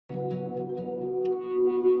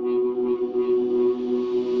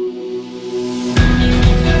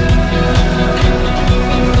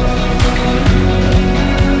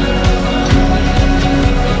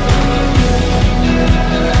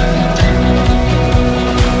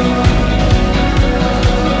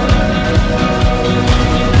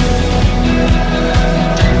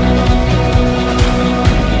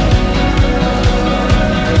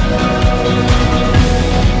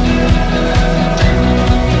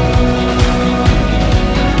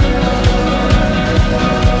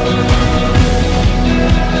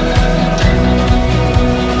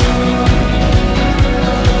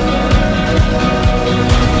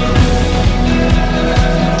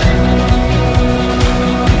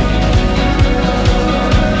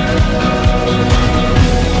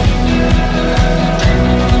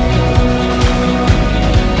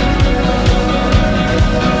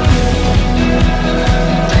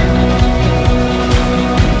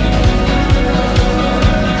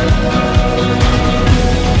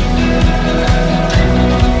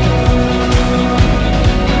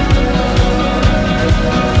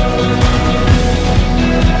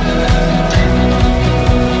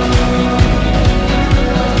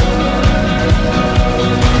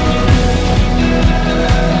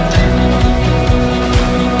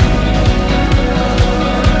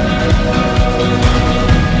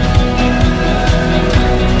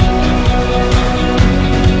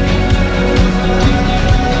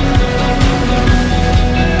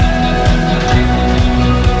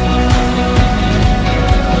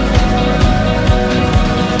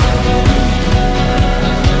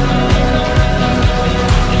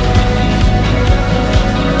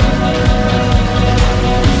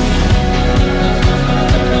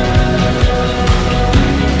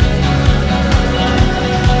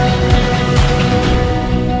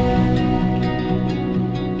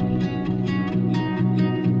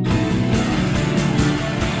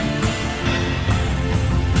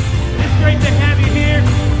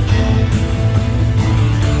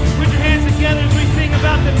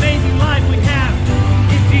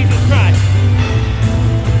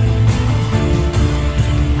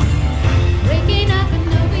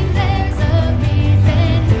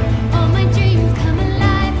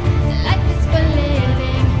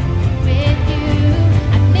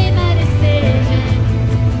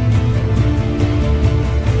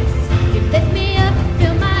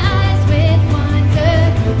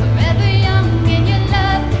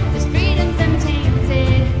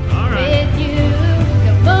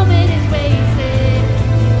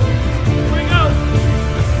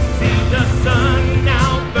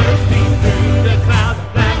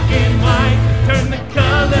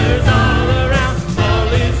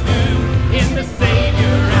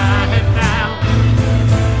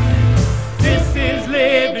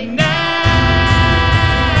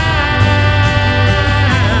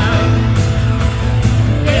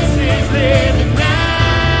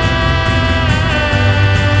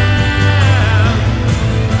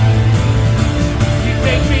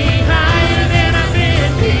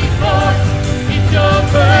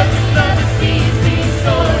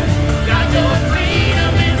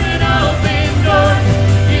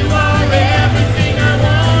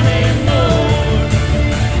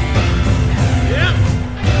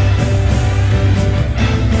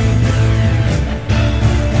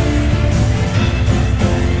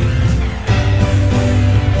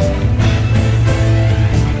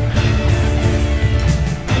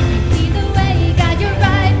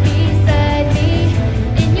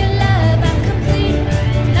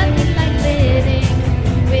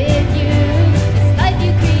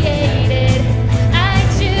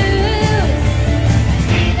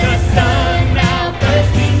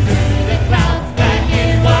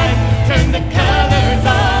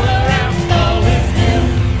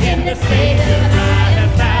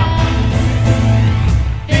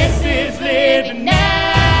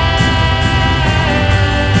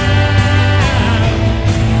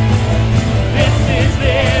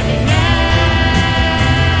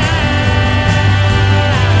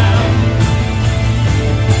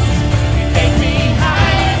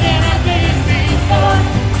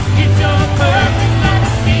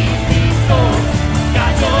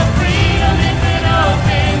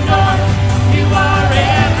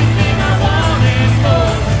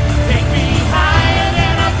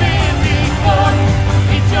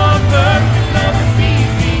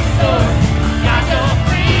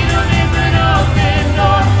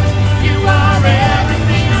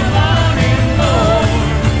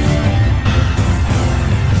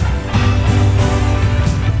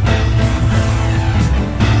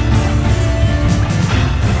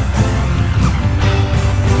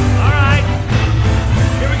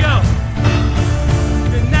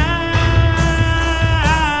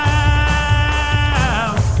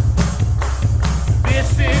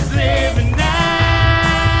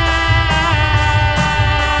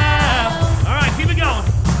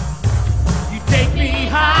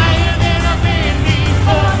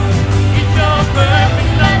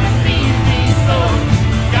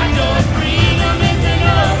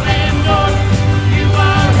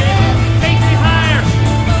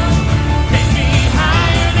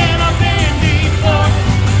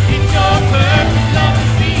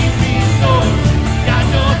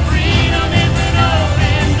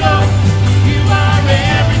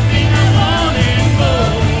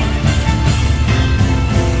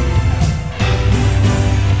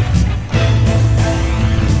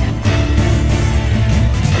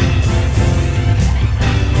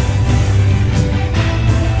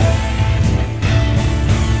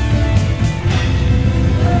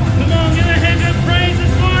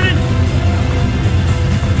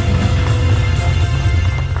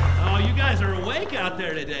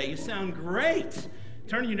sound great.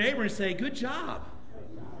 Turn to your neighbor and say, good job.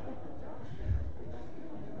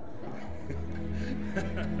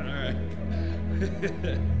 All right.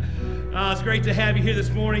 It's great to have you here this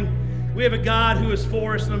morning. We have a God who is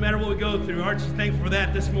for us no matter what we go through. Aren't you thankful for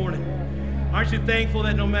that this morning? Aren't you thankful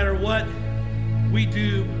that no matter what we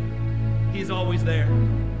do, He's always there?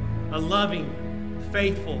 A loving,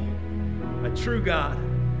 faithful, a true God,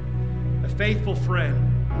 a faithful friend.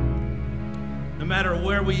 No matter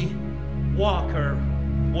where we walk or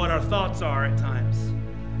what our thoughts are at times,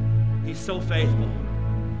 He's so faithful.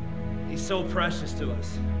 He's so precious to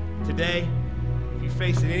us. Today, if you're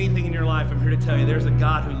facing anything in your life, I'm here to tell you there's a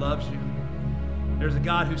God who loves you. There's a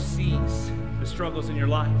God who sees the struggles in your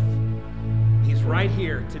life. He's right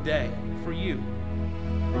here today for you.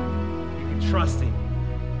 You can trust Him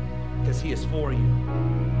because He is for you.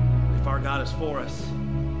 If our God is for us,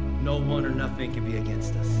 no one or nothing can be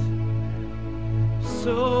against us.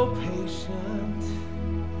 So patient,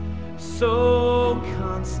 so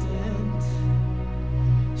constant,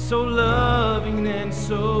 so loving and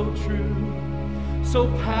so true, so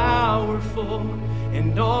powerful,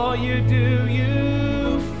 and all you do,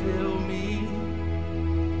 you fill me,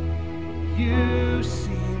 you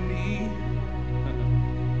see me,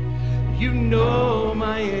 you know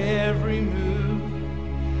my every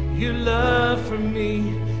move, you love for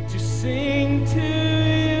me to sing to you.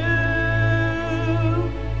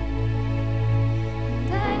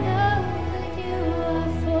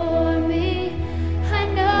 I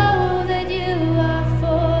know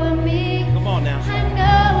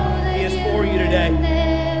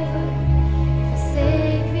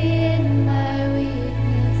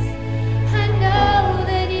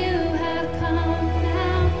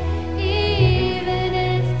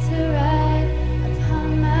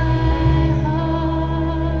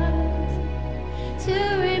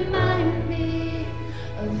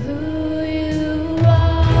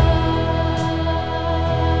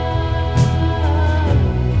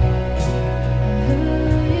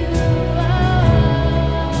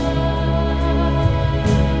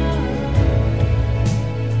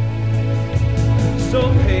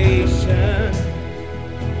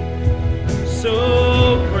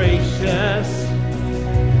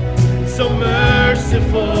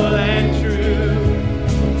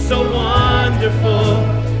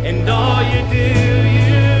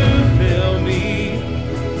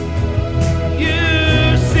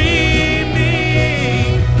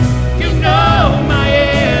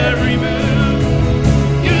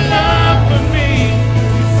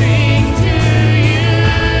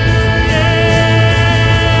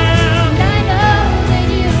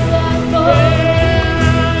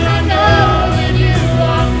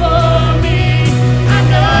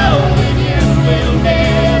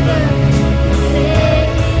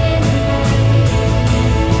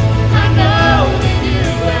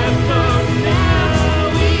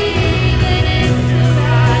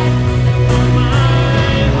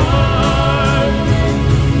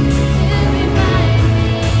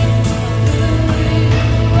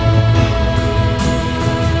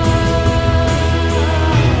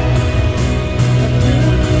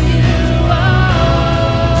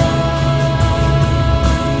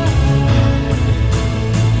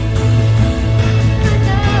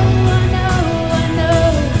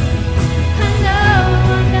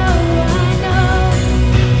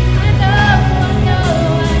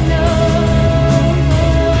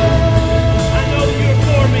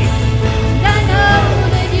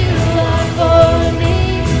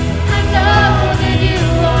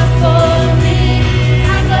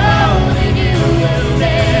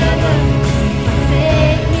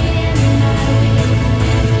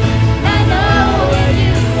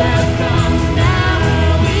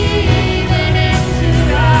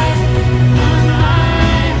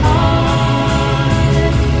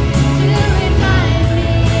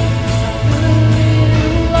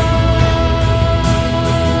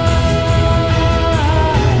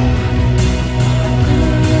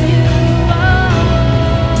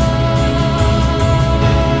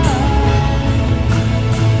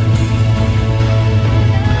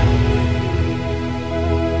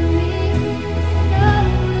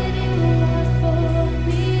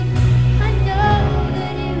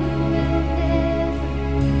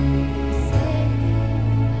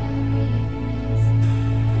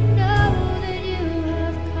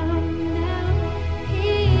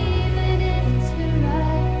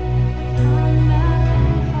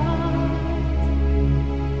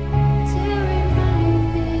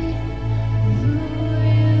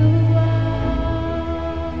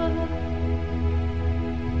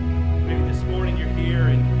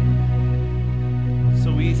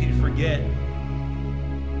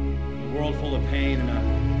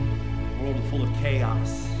world full of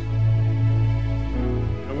chaos.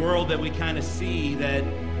 A world that we kind of see that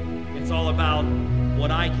it's all about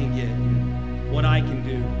what I can get, and what I can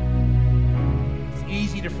do. It's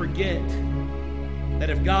easy to forget that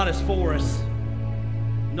if God is for us,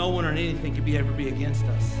 no one or anything could ever be against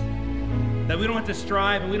us. That we don't have to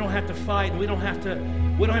strive, and we don't have to fight, and we don't have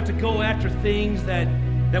to go after things that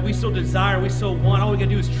we so desire, we so want. All we got to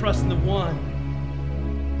do is trust in the one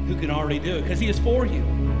who can already do it, because he is for you.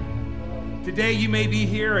 Today you may be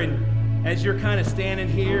here, and as you're kind of standing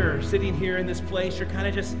here or sitting here in this place, you're kind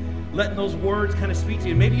of just letting those words kind of speak to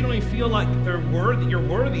you. Maybe you don't even feel like you're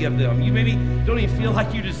worthy of them. You maybe don't even feel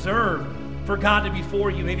like you deserve for God to be for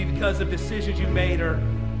you, maybe because of decisions you've made or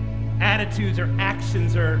attitudes or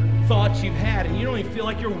actions or thoughts you've had, and you don't even feel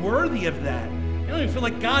like you're worthy of that. You don't even feel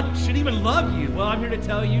like God should even love you. Well, I'm here to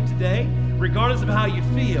tell you today, regardless of how you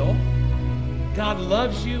feel, God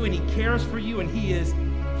loves you and he cares for you and he is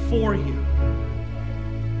for you.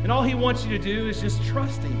 And all he wants you to do is just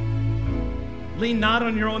trust him. Lean not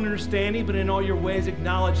on your own understanding, but in all your ways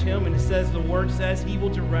acknowledge him. And it says, the word says, he will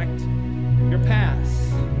direct your paths.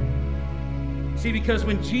 See, because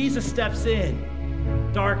when Jesus steps in,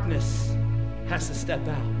 darkness has to step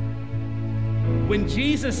out. When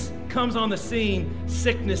Jesus comes on the scene,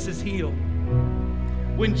 sickness is healed.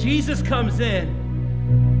 When Jesus comes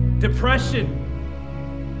in, depression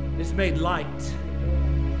is made light.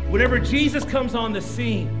 Whenever Jesus comes on the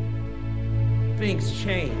scene, things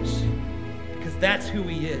change, because that's who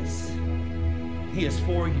he is. He is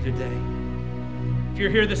for you today. If you're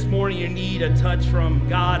here this morning, you need a touch from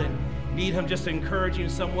God and need him just to encourage you in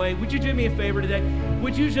some way, would you do me a favor today?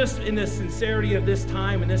 Would you just, in the sincerity of this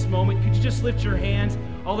time, in this moment, could you just lift your hands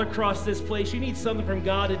all across this place? You need something from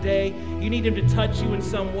God today. You need him to touch you in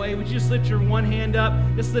some way. Would you just lift your one hand up?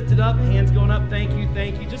 Just lift it up. Hands going up. Thank you,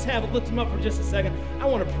 thank you. Just have it. Lift them up for just a second. I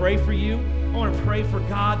want to pray for you. I want to pray for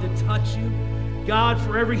God to touch you. God,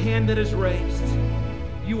 for every hand that is raised,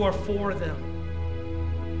 you are for them.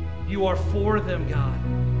 You are for them, God.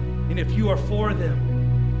 And if you are for them,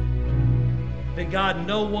 then God,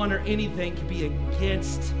 no one or anything can be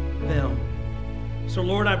against them. So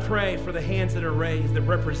Lord, I pray for the hands that are raised that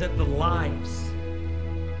represent the lives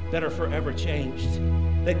that are forever changed.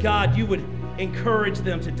 That God, you would encourage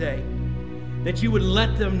them today. That you would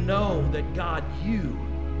let them know that God, you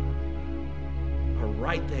are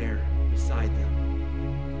right there beside them.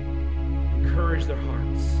 Encourage their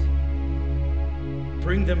hearts.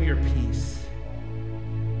 Bring them your peace.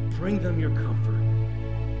 Bring them your comfort.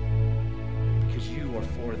 Because you are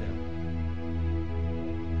for them.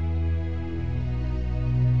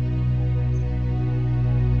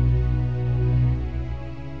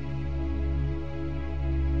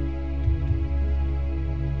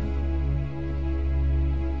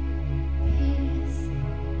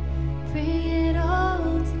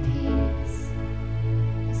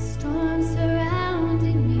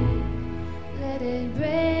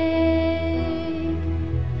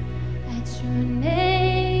 Your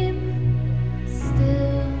name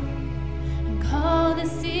still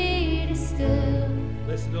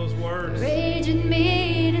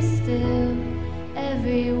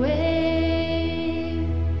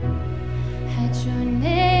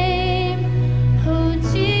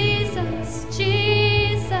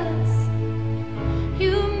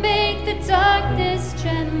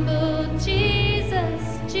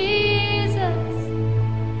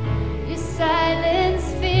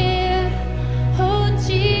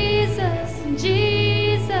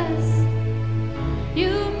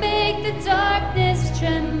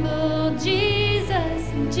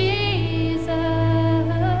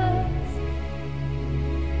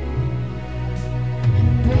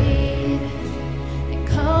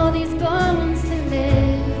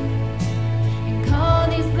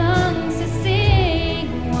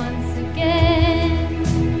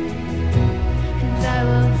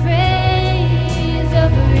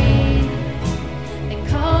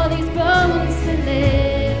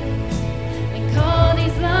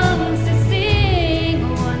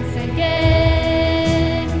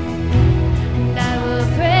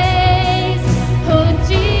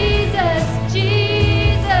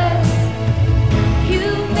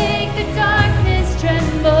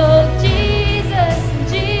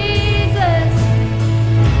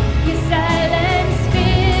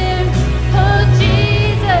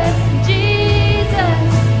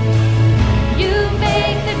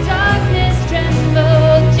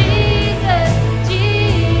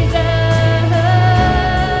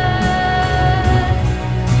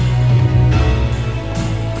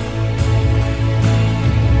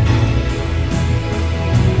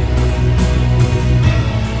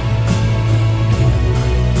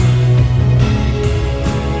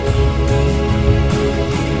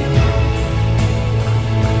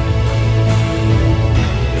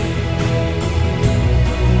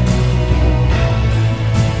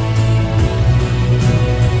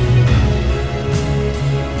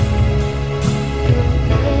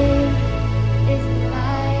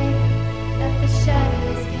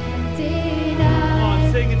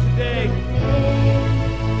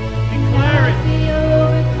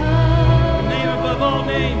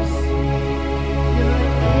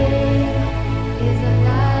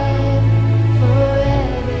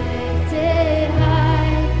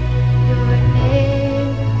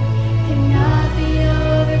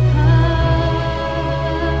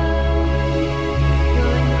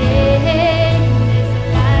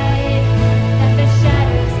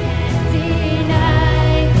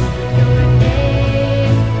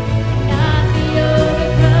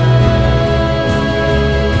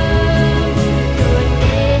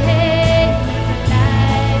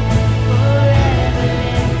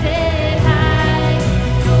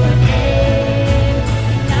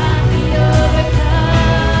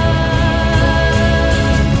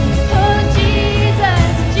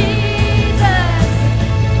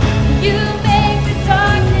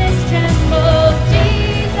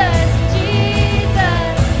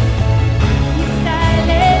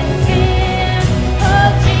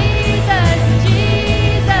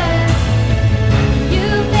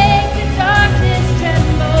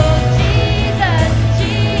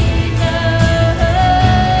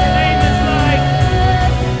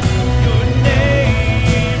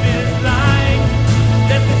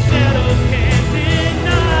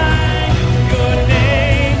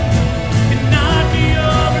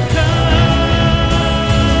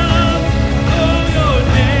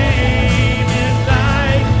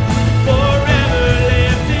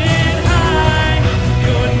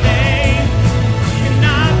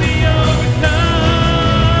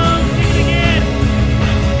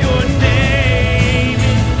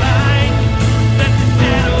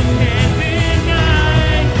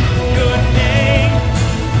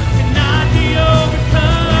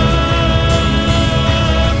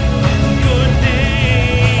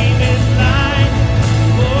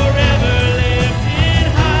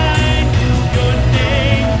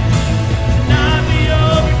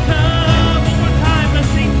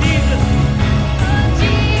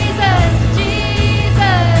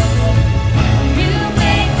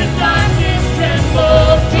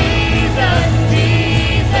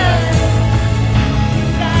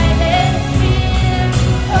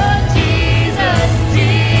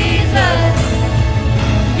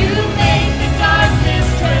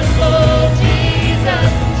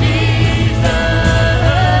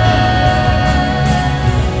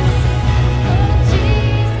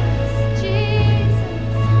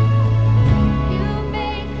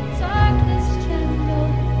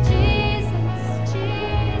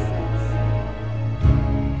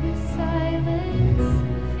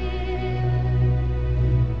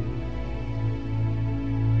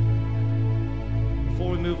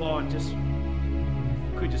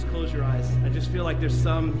just feel like there's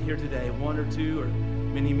some here today, one or two, or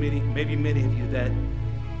maybe many of you, that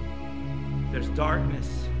there's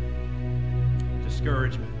darkness,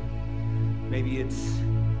 discouragement. Maybe it's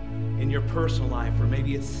in your personal life, or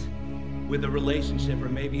maybe it's with a relationship, or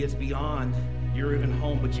maybe it's beyond your even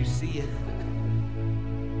home, but you see it.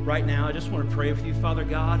 Right now, I just want to pray with you, Father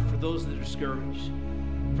God, for those that are discouraged,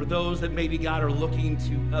 for those that maybe, God, are looking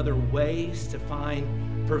to other ways to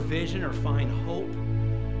find provision or find hope.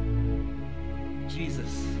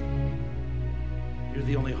 Jesus, you're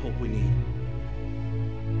the only hope we need.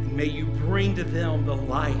 And may you bring to them the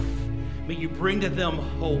life. May you bring to them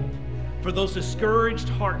hope for those discouraged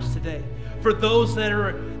hearts today, for those that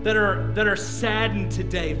are saddened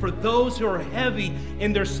today, for those who are heavy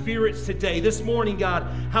in their spirits today. This morning, God,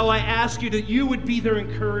 how I ask you that you would be their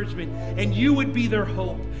encouragement and you would be their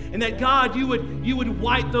hope, and that, God, you would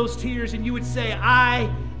wipe those tears and you would say,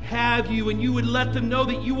 I have you, and you would let them know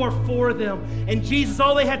that you are for them. And Jesus,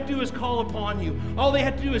 all they have to do is call upon you. All they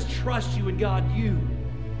have to do is trust you, and God, you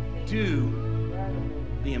do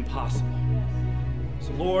the impossible.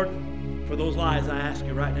 So, Lord, for those lives, I ask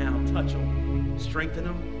you right now, touch them, strengthen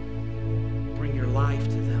them, bring your life to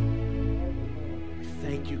them. We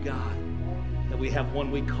thank you, God, that we have one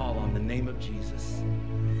we call on, the name of Jesus.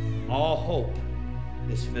 All hope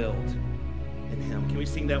is filled in him. Can we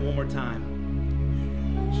sing that one more time?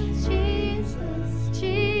 Jesus,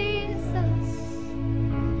 Jesus,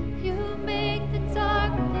 you make the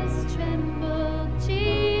darkness tremble.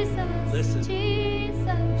 Jesus, Listen.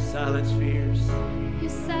 Jesus, Silence fears. you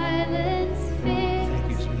silence fears.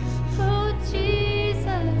 Thank you, Jesus. Oh,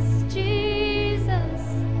 Jesus, Jesus,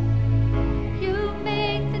 you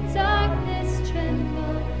make the darkness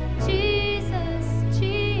tremble. Jesus,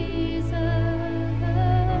 Jesus.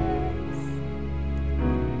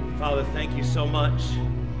 Father, thank you so much.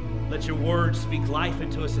 Let your word speak life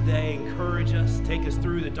into us today, encourage us, take us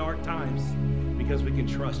through the dark times, because we can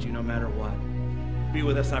trust you no matter what. Be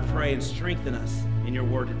with us, I pray, and strengthen us in your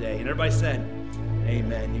word today. And everybody said,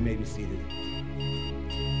 amen. You may be seated.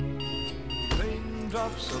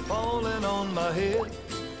 Raindrops are falling on my head,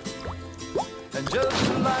 and just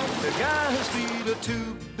like the guy, his feet are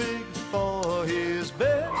too big for his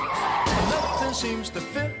bed. Nothing seems to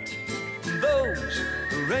fit. Those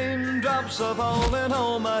raindrops are falling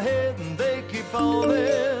on my head, and they keep falling.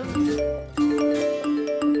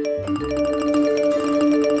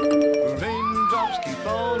 Raindrops keep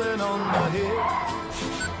falling on my head,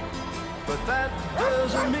 but that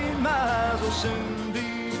doesn't mean my eyes will soon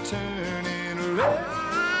be turning red.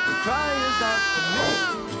 The cry is not for me,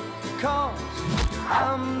 'cause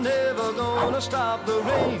I'm never gonna stop the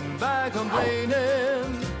rain by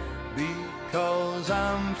complaining, because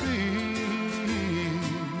I'm free.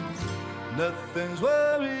 Nothing's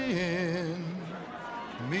worrying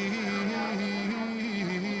me.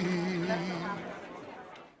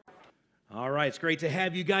 All right, it's great to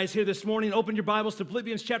have you guys here this morning. Open your Bibles to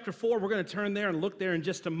Philippians chapter 4. We're going to turn there and look there in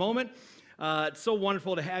just a moment. It's so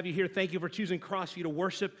wonderful to have you here. Thank you for choosing Crossview to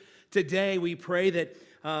worship today. We pray that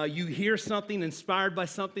you hear something, inspired by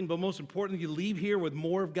something, but most importantly, you leave here with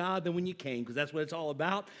more of God than when you came, because that's what it's all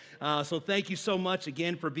about. So thank you so much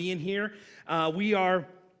again for being here. We are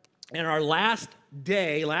in our last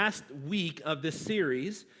week of this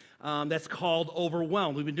series that's called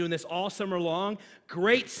Overwhelmed. We've been doing this all summer long.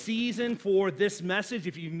 Great season for this message.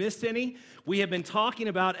 If you've missed any, we have been talking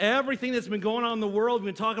about everything that's been going on in the world.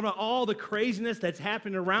 We've been talking about all the craziness that's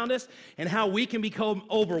happening around us and how we can become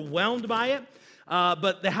overwhelmed by it.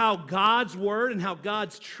 But how God's word and how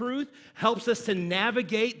God's truth helps us to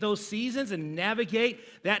navigate those seasons and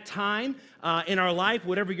navigate that time in our life,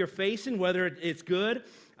 whatever you're facing, whether it's good,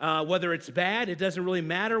 whether it's bad, it doesn't really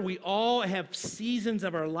matter. We all have seasons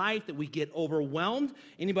of our life that we get overwhelmed.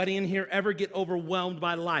 Anybody in here ever get overwhelmed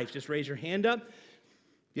by life? Just raise your hand up.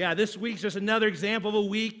 Yeah, this week's just another example of a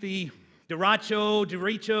week. The Doricho,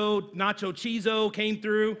 Nacho Chizo came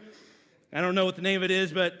through. I don't know what the name of it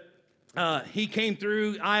is, but he came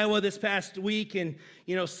through Iowa this past week, and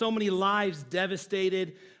so many lives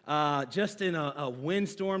devastated, just in a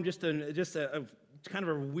windstorm, just a kind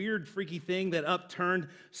of a weird, freaky thing that upturned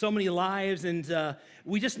so many lives, and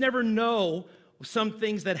we just never know some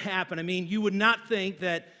things that happen. I mean, you would not think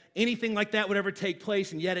that anything like that would ever take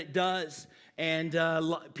place, and yet it does, and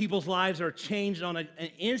people's lives are changed on an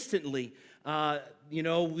instantly.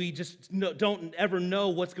 We just don't ever know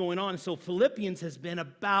what's going on. So Philippians has been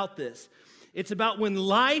about this. It's about when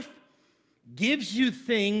life gives you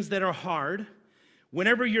things that are hard,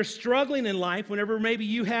 whenever you're struggling in life, whenever maybe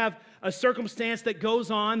you have a circumstance that goes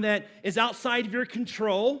on that is outside of your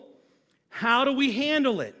control, how do we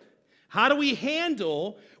handle it? How do we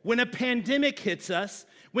handle when a pandemic hits us,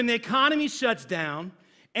 when the economy shuts down,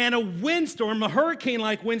 and a windstorm, a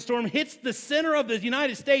hurricane-like windstorm, hits the center of the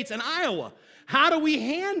United States and Iowa? How do we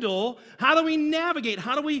handle, how do we navigate,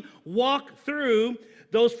 how do we walk through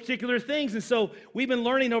those particular things? And so we've been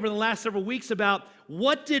learning over the last several weeks about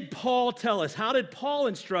what did Paul tell us? How did Paul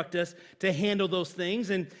instruct us to handle those things?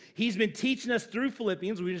 And he's been teaching us through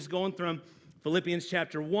Philippians. We're just going from Philippians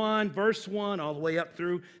chapter 1, verse 1, all the way up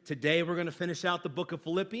through today. We're going to finish out the book of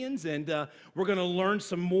Philippians, and we're going to learn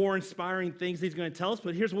some more inspiring things he's going to tell us.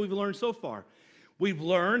 But here's what we've learned so far. We've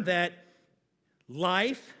learned that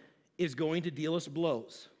life is going to deal us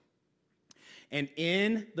blows. And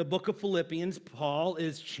in the book of Philippians, Paul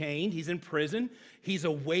is chained. He's in prison. He's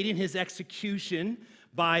awaiting his execution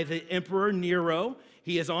by the Emperor Nero.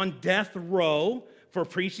 He is on death row for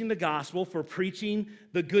preaching the gospel, for preaching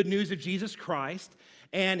the good news of Jesus Christ.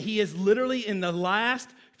 And he is literally in the last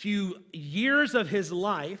few years of his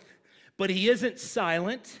life, but he isn't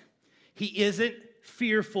silent. He isn't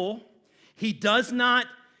fearful. He does not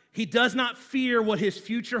fear what his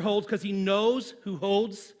future holds, because he knows who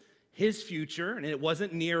holds his future, and it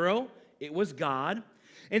wasn't Nero, it was God.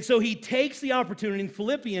 And so he takes the opportunity in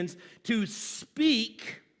Philippians to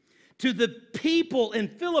speak to the people in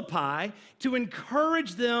Philippi to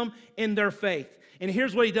encourage them in their faith. And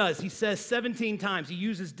here's what he does. He says 17 times, he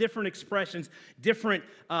uses different expressions, different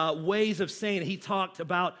ways of saying it. He talked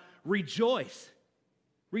about rejoice.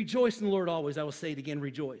 Rejoice in the Lord always. I will say it again,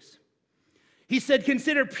 rejoice. He said,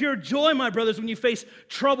 consider pure joy, my brothers, when you face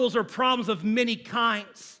troubles or problems of many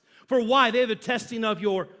kinds. For why? They're the testing of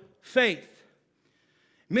your faith.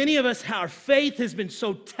 Many of us, our faith has been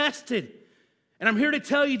so tested. And I'm here to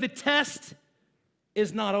tell you the test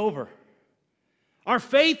is not over. Our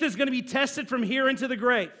faith is going to be tested from here into the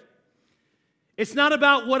grave. It's not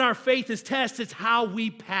about what our faith is tested, it's how we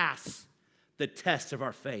pass the test of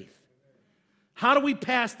our faith. How do we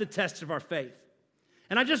pass the test of our faith?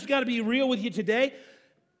 And I just got to be real with you today.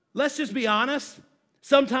 Let's just be honest.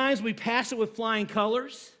 Sometimes we pass it with flying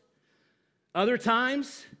colors. Other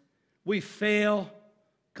times, we fail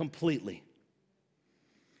completely.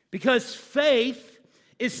 Because faith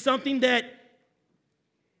is something that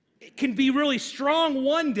can be really strong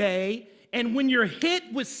one day, and when you're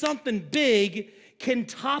hit with something big, can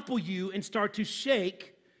topple you and start to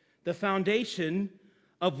shake the foundation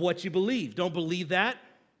of what you believe. Don't believe that?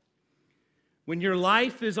 When your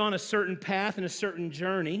life is on a certain path and a certain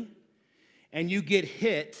journey, and you get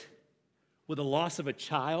hit with the loss of a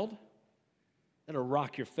child, that'll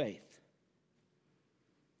rock your faith.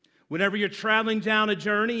 Whenever you're traveling down a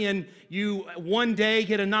journey and you one day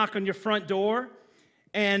get a knock on your front door,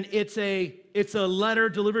 and it's a letter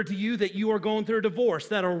delivered to you that you are going through a divorce,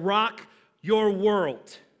 that'll rock your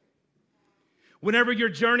world. Whenever you're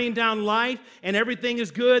journeying down life and everything is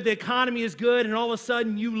good, the economy is good, and all of a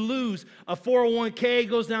sudden you lose a 401k,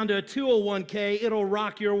 goes down to a 201k, it'll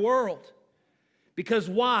rock your world. Because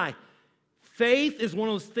why? Faith is one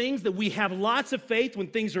of those things that we have lots of faith when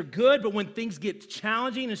things are good, but when things get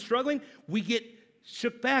challenging and struggling, we get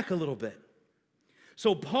shook back a little bit.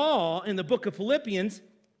 So Paul, in the book of Philippians,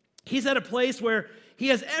 he's at a place where he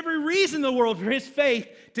has every reason in the world for his faith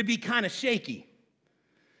to be kind of shaky.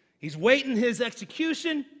 He's waiting his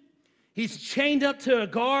execution. He's chained up to a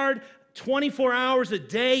guard 24 hours a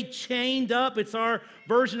day, chained up. It's our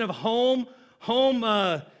version of home,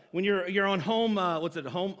 when you're on home,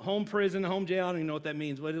 home prison, home jail. I don't even know what that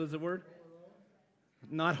means. What was the word?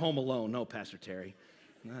 Not Home Alone. No, Pastor Terry.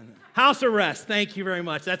 House Arrest. Thank you very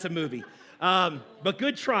much. That's a movie. But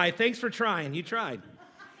good try. Thanks for trying. You tried.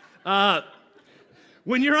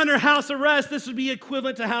 When you're under house arrest, this would be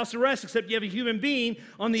equivalent to house arrest, except you have a human being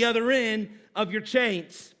on the other end of your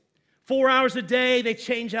chains. 4 hours a day, they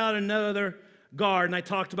change out another guard. And I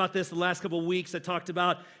talked about this the last couple of weeks. I talked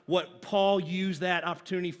about what Paul used that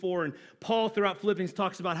opportunity for. And Paul, throughout Philippians,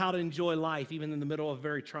 talks about how to enjoy life, even in the middle of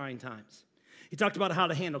very trying times. He talked about how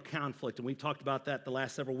to handle conflict, and we've talked about that the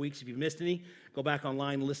last several weeks. If you've missed any, go back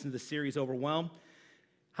online and listen to the series, Overwhelmed.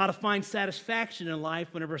 How to find satisfaction in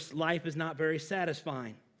life whenever life is not very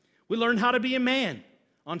satisfying. We learned how to be a man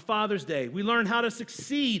on Father's Day. We learned how to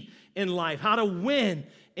succeed in life, how to win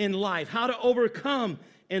in life, how to overcome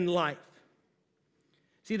in life.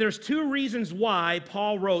 See, there's two reasons why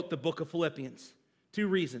Paul wrote the book of Philippians. Two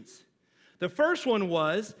reasons. The first one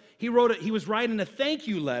was he was writing a thank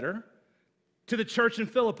you letter to the church in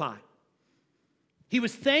Philippi. He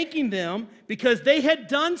was thanking them because they had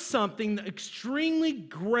done something extremely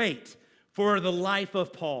great for the life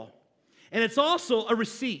of Paul. And it's also a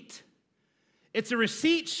receipt. It's a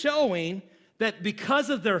receipt showing that because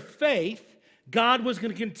of their faith, God was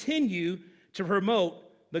going to continue to promote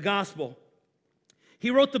the gospel. He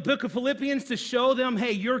wrote the book of Philippians to show them,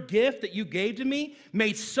 hey, your gift that you gave to me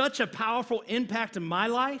made such a powerful impact in my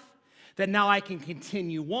life that now I can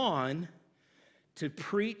continue on to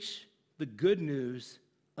preach the good news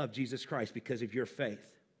of Jesus Christ because of your faith.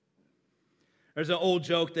 There's an old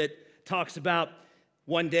joke that talks about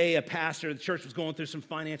one day a pastor of the church was going through some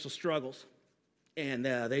financial struggles, and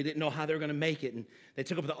they didn't know how they were going to make it, and they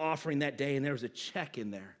took up the offering that day, and there was a check in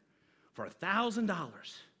there for $1,000.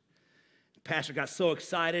 The pastor got so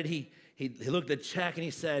excited, he looked at the check, and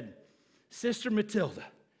he said, Sister Matilda,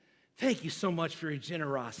 thank you so much for your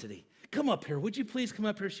generosity. Come up here. Would you please come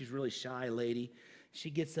up here? She's a really shy lady. She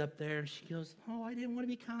gets up there, and she goes, oh, I didn't want to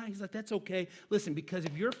be kind. He's like, that's okay. Listen, because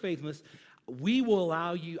of your faithfulness, we will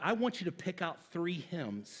allow you, I want you to pick out 3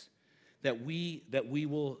 hymns that we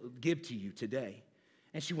will give to you today.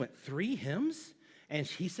 And she went, 3 hymns? And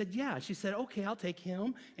he said, yeah. She said, okay, I'll take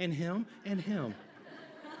him and him and him.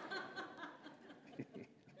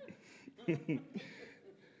 If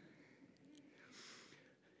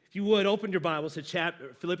you would, open your Bibles to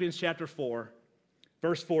Philippians chapter 4,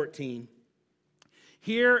 verse 14.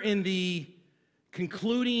 Here in the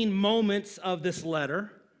concluding moments of this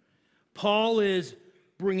letter, Paul is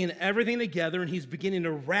bringing everything together, and he's beginning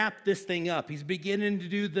to wrap this thing up. He's beginning to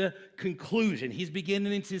do the conclusion. He's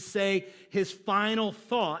beginning to say his final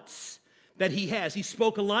thoughts that he has. He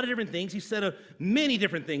spoke a lot of different things. He said many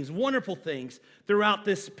different things, wonderful things throughout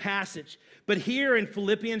this passage. But here in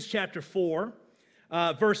Philippians chapter 4,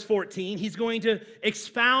 verse 14, he's going to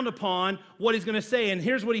expound upon what he's going to say. And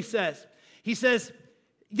here's what he says. He says,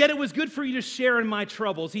 yet it was good for you to share in my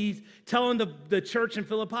troubles. He's telling the church in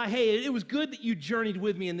Philippi, hey, it was good that you journeyed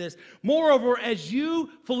with me in this. Moreover, as you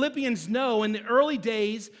Philippians know, in the early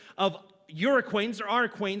days of your acquaintance or our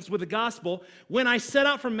acquaintance with the gospel, when I set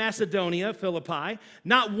out from Macedonia, Philippi,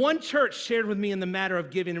 not one church shared with me in the matter of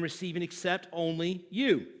giving and receiving except only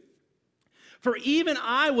you. For even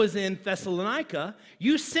I was in Thessalonica,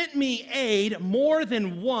 you sent me aid more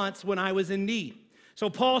than once when I was in need. So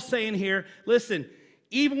Paul's saying here, listen,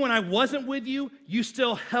 even when I wasn't with you, you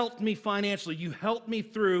still helped me financially. You helped me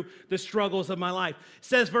through the struggles of my life. It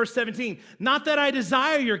says, verse 17, not that I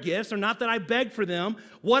desire your gifts or not that I beg for them.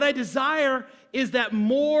 What I desire is that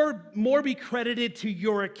more be credited to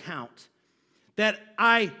your account. That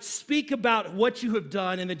I speak about what you have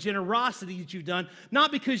done and the generosity that you've done,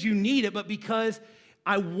 not because you need it, but because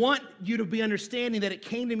I want you to be understanding that it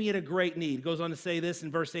came to me at a great need. It goes on to say this in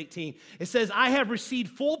verse 18. It says, I have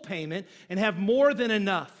received full payment and have more than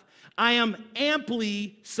enough. I am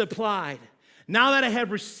amply supplied. Now that I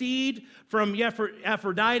have received from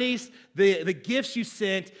Epaphroditus the gifts you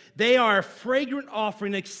sent, they are a fragrant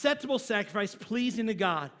offering, an acceptable sacrifice, pleasing to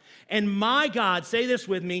God. And my God, say this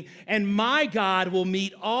with me, and my God will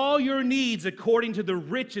meet all your needs according to the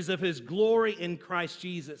riches of his glory in Christ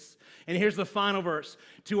Jesus. And here's the final verse.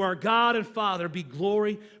 To our God and Father be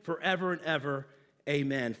glory forever and ever.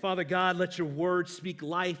 Amen. Father God, let your word speak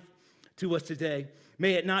life to us today.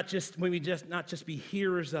 May it not just be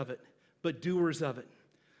hearers of it, but doers of it.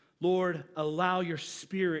 Lord, allow your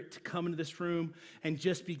spirit to come into this room and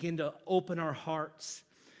just begin to open our hearts.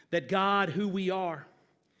 That God, who we are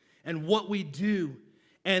and what we do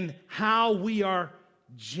and how we are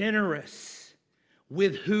generous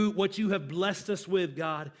with what you have blessed us with,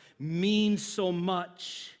 God, means so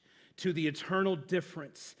much to the eternal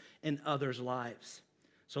difference in others' lives.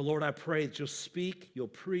 So, Lord, I pray that you'll speak, you'll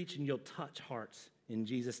preach, and you'll touch hearts in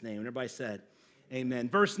Jesus' name. And everybody said, amen.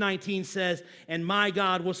 Verse 19 says, and my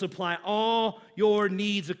God will supply all your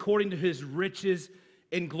needs according to his riches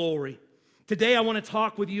in glory. Today, I want to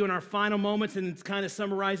talk with you in our final moments, and it's kind of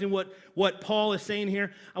summarizing what Paul is saying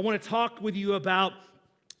here. I want to talk with you about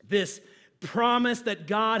this promise that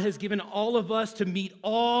God has given all of us to meet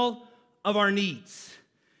all of our needs.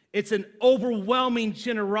 It's an overwhelming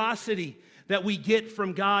generosity that we get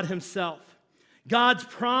from God himself. God's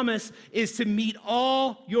promise is to meet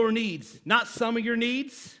all your needs, not some of your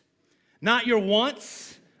needs, not your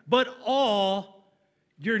wants, but all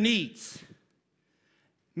your needs.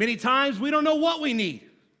 Many times we don't know what we need.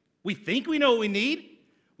 We think we know what we need.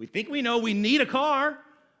 We think we know we need a car,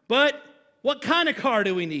 but what kind of car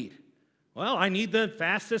do we need? Well, I need the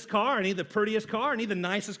fastest car. I need the prettiest car. I need the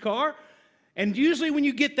nicest car. And usually when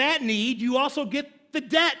you get that need, you also get the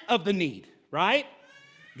debt of the need, right?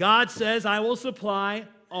 God says, I will supply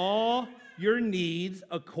all your needs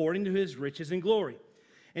according to his riches and glory.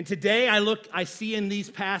 And today I see in these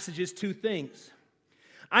passages 2 things.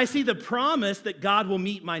 I see the promise that God will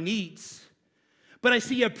meet my needs, but I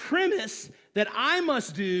see a premise that I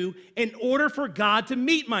must do in order for God to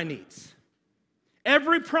meet my needs.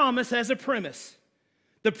 Every promise has a premise.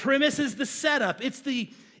 The premise is the setup. It's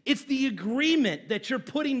the agreement that you're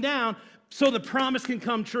putting down so the promise can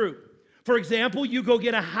come true. For example, you go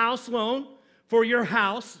get a house loan for your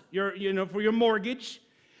house, for your mortgage.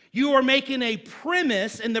 You are making a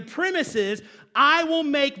premise, and the premise is, I will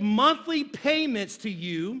make monthly payments to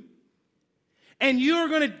you, and you are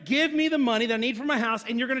going to give me the money that I need for my house,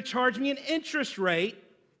 and you're going to charge me an interest rate,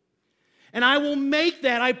 and I will make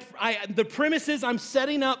that. The premise is I'm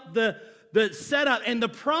setting up the setup, and the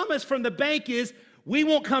promise from the bank is we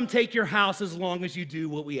won't come take your house as long as you do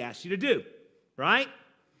what we asked you to do, right?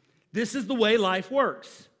 This is the way life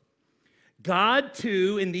works. God,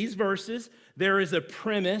 too, in these verses, there is a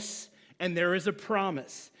premise and there is a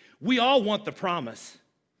promise. We all want the promise.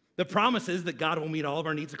 The promise is that God will meet all of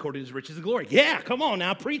our needs according to his riches and glory. Yeah, come on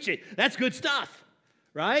now, preach it. That's good stuff,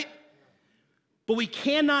 right? But we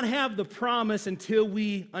cannot have the promise until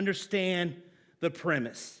we understand the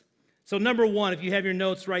premise. So number one, if you have your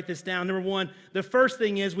notes, write this down. Number one, the first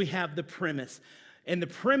thing is we have the premise. And the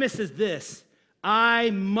premise is this: I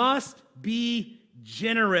must be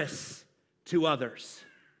generous to others.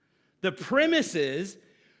 The premise is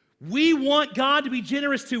we want God to be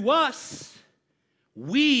generous to us.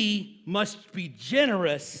 We must be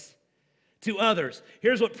generous to others.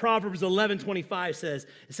 Here's what Proverbs 11:25 says.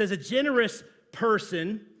 It says, a generous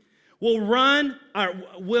person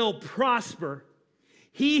will prosper.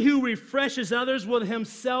 He who refreshes others will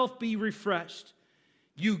himself be refreshed.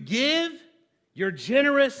 You give, you're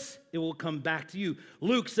generous, it will come back to you.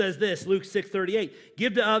 Luke says this, Luke 6:38,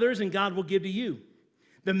 give to others and God will give to you.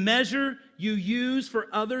 The measure you use for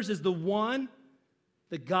others is the one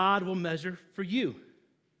that God will measure for you.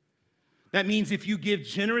 That means if you give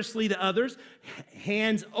generously to others,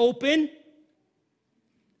 hands open,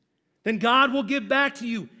 then God will give back to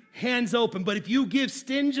you, hands open. But if you give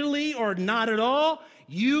stingily or not at all,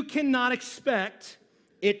 you cannot expect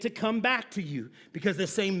it to come back to you, because the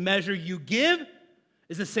same measure you give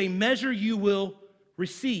is the same measure you will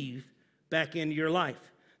receive back into your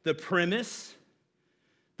life. The premise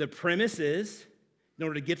is, in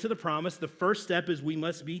order to get to the promise, the first step is we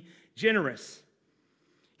must be generous.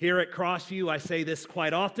 Here at Crossview, I say this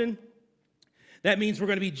quite often. That means we're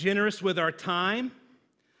going to be generous with our time,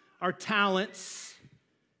 our talents,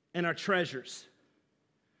 and our treasures.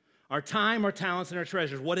 Our time, our talents, and our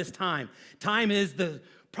treasures. What is time? Time is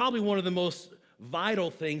probably one of the most vital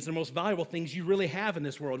things, the most valuable things you really have in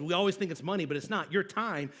this world. We always think it's money, but it's not. Your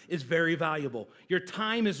time is very valuable. Your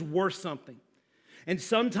time is worth something. And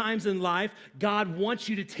sometimes in life, God wants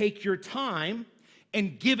you to take your time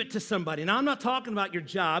and give it to somebody. Now, I'm not talking about your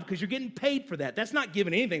job, because you're getting paid for that. That's not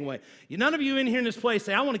giving anything away. None of you in here in this place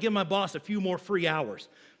say, I want to give my boss a few more free hours,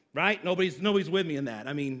 right? Nobody's with me in that.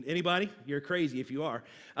 I mean, anybody? You're crazy if you are.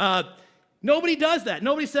 Nobody does that.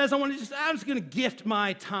 Nobody says, I'm just going to gift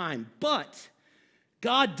my time. But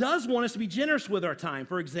God does want us to be generous with our time.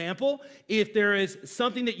 For example, if there is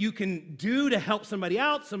something that you can do to help somebody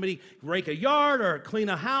out, somebody rake a yard or clean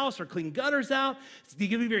a house or clean gutters out, to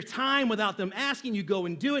give you your time without them asking, you go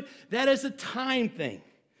and do it. That is a time thing.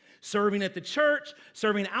 Serving at the church,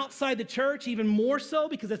 serving outside the church, even more so,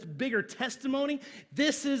 because that's bigger testimony.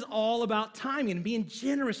 This is all about timing and being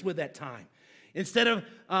generous with that time. Instead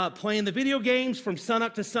of playing the video games from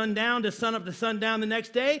sunup to sundown the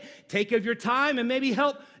next day, take of your time and maybe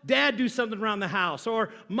help dad do something around the house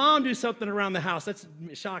or mom do something around the house. That's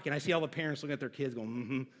shocking. I see all the parents looking at their kids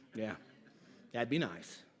going, yeah, that'd be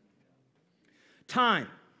nice. Time.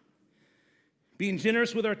 Being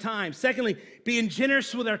generous with our time. Secondly, being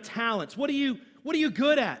generous with our talents. What are you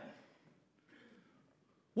good at?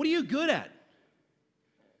 What are you good at?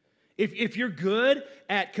 If you're good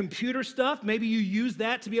at computer stuff, maybe you use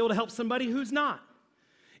that to be able to help somebody who's not.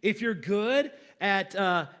 If you're good at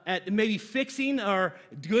maybe fixing or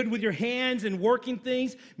good with your hands and working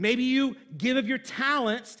things, maybe you give of your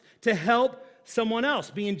talents to help someone else,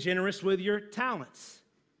 being generous with your talents.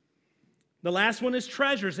 The last one is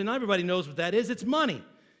treasures, and everybody knows what that is. It's money.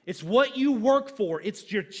 It's what you work for.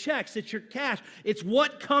 It's your checks. It's your cash. It's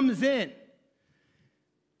what comes in.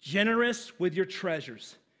 Generous with your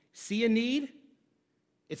treasures. See a need?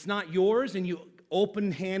 It's not yours, and you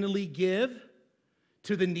open-handedly give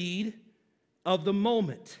to the need of the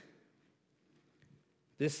moment.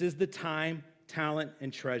 This is the time, talent,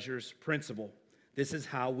 and treasures principle. This is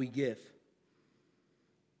how we give.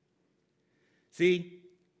 See,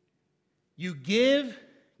 you give,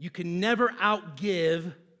 you can never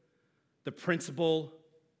outgive the principle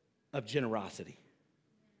of generosity.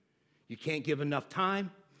 You can't give enough time,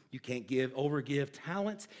 you can't overgive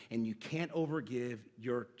talents, and you can't overgive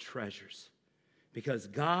your treasures. because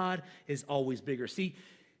God is always bigger. See,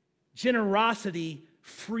 generosity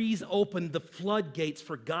frees open the floodgates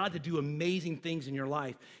for God to do amazing things in your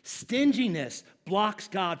life. Stinginess blocks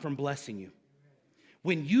God from blessing you.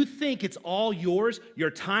 When you think it's all yours, your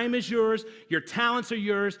time is yours, your talents are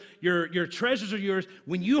yours, your treasures are yours,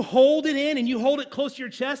 when you hold it in and you hold it close to your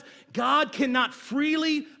chest, God cannot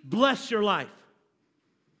freely bless your life.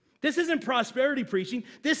 This isn't prosperity preaching.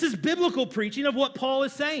 This is biblical preaching of what Paul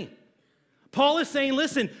is saying. Paul is saying,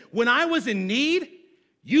 listen, when I was in need,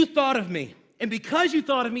 you thought of me. And because you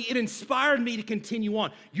thought of me, it inspired me to continue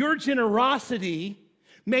on. Your generosity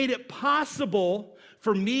made it possible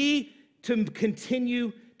for me to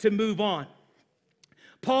continue to move on.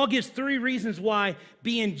 Paul gives 3 reasons why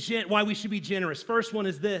we should be generous. First one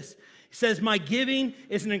is this. He says, my giving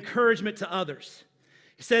is an encouragement to others.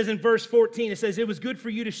 He says in verse 14, it says, it was good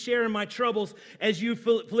for you to share in my troubles, as you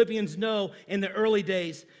Philippians know in the early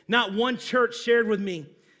days. Not one church shared with me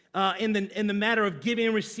in the matter of giving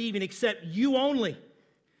and receiving, except you only.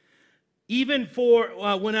 Even for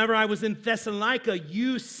whenever I was in Thessalonica,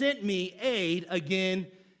 you sent me aid again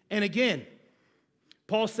and again.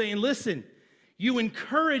 Paul's saying, listen, you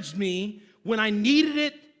encouraged me when I needed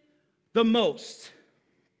it the most.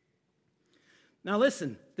 Now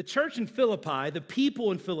listen, the church in Philippi, the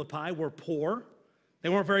people in Philippi were poor. They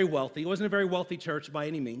weren't very wealthy. It wasn't a very wealthy church by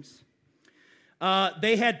any means.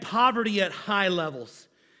 They had poverty at high levels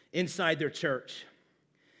inside their church.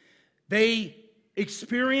 They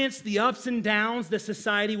experienced the ups and downs that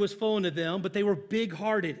society was throwing to them, but they were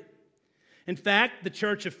big-hearted. In fact, the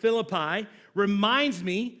church of Philippi reminds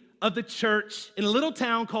me of the church in a little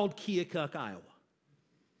town called Keokuk, Iowa,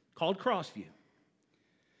 called Crossview.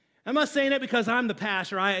 I'm not saying that because I'm the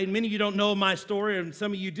pastor. Many of you don't know my story, and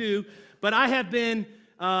some of you do, but I have been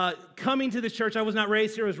coming to this church. I was not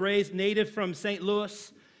raised here. I was raised native from St.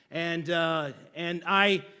 Louis, and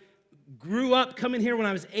I grew up coming here when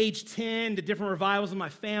I was age 10 to different revivals in my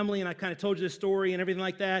family, and I kind of told you this story and everything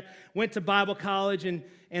like that. Went to Bible college and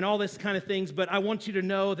all this kind of things, but I want you to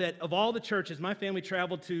know that of all the churches, my family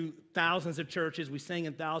traveled to thousands of churches. We sang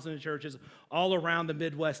in thousands of churches all around the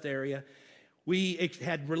Midwest area. We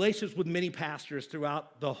had relationships with many pastors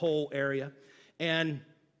throughout the whole area, and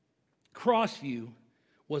Crossview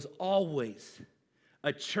was always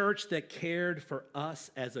a church that cared for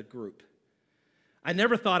us as a group. I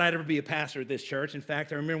never thought I'd ever be a pastor at this church. In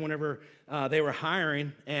fact, I remember whenever they were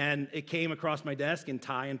hiring, and it came across my desk, and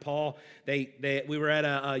Ty and Paul, we were at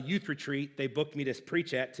a youth retreat. They booked me to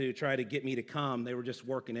preach at to try to get me to come. They were just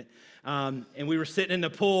working it. And we were sitting in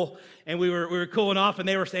the pool, and we were cooling off, and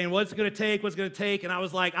they were saying, what's it going to take, what's it going to take? And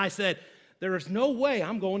I said, there is no way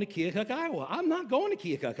I'm going to Keokuk, Iowa. I'm not going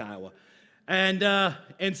to Keokuk, Iowa.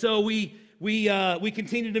 And so we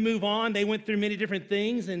continued to move on. They went through many different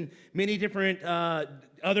things and many different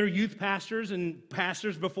other youth pastors and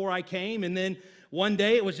pastors before I came. And then one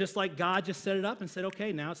day it was just like God just set it up and said,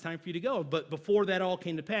 okay, now it's time for you to go. But before that all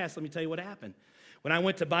came to pass, let me tell you what happened. When I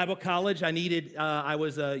went to Bible college, I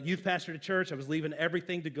was a youth pastor at church. I was leaving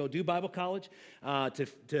everything to go do Bible college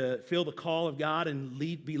to feel the call of God and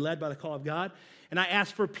be led by the call of God. And I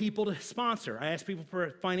asked for people to sponsor. I asked people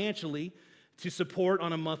for financially to support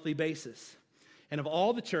on a monthly basis. And of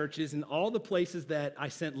all the churches and all the places that I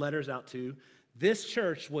sent letters out to, this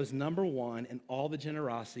church was number one in all the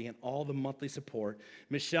generosity and all the monthly support.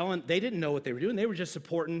 Michelle, and they didn't know what they were doing. They were just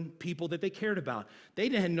supporting people that they cared about. They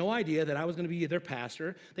had no idea that I was going to be their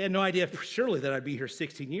pastor. They had no idea, surely, that I'd be here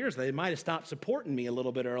 16 years. They might have stopped supporting me a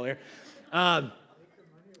little bit earlier.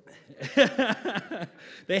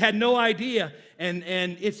 They had no idea, and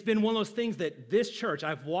it's been one of those things that this church,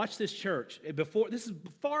 I've watched this church before. This is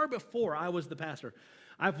far before I was the pastor.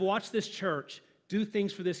 I've watched this church do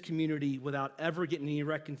things for this community without ever getting any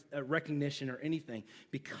recognition or anything,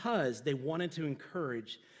 because they wanted to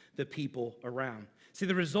encourage the people around. See,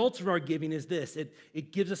 the results of our giving is this.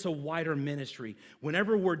 It gives us a wider ministry.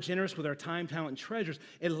 Whenever we're generous with our time, talent, and treasures,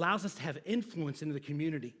 it allows us to have influence into the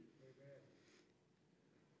community.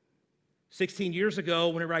 16 years ago,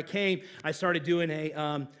 whenever I came, I started doing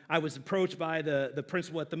I was approached by the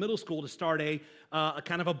principal at the middle school to start a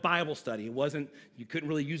kind of a Bible study. It wasn't, you couldn't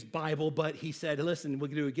really use Bible, but he said, listen, we're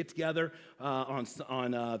going to do a get-together on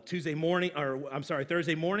Thursday mornings,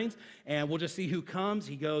 and we'll just see who comes.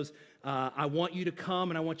 He goes, I want you to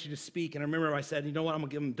come, and I want you to speak. And I remember I said, you know what, I'm going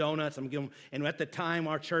to give them donuts. I'm going to give them, and at the time,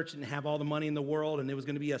 our church didn't have all the money in the world, and there was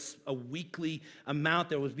going to be a weekly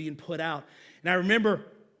amount that was being put out. And I remember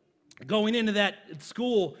going into that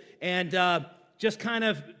school and just kind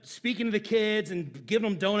of speaking to the kids and giving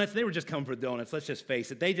them donuts. They were just coming for donuts, let's just face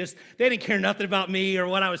it. They didn't care nothing about me or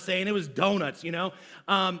what I was saying. It was donuts, you know.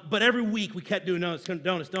 But every week we kept doing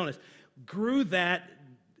donuts. Grew that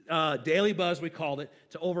Daily Buzz, we called it,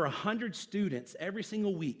 to over 100 students every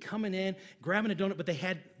single week coming in, grabbing a donut, but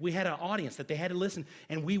we had an audience that they had to listen,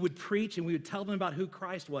 and we would preach and we would tell them about who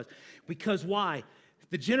Christ was. Because why?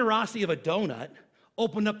 The generosity of a donut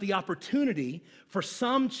opened up the opportunity for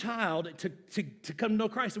some child to come to know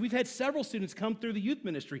Christ. And we've had several students come through the youth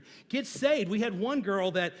ministry, get saved. We had one girl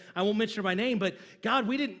that, I won't mention her by name, but God,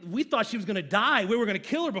 we thought she was going to die. We were going to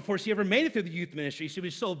kill her before she ever made it through the youth ministry. She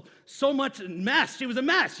was so much mess. She was a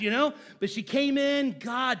mess, you know? But she came in,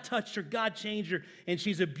 God touched her, God changed her, and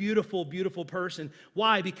she's a beautiful, beautiful person.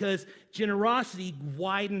 Why? Because generosity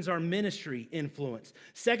widens our ministry influence.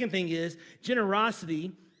 Second thing is,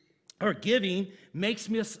 generosity or giving makes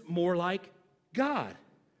us more like God.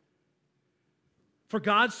 For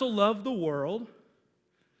God so loved the world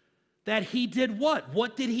that he did what?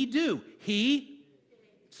 What did he do?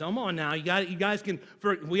 Come on now, you guys can,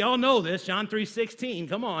 we all know this, John 3:16,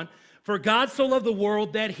 come on. For God so loved the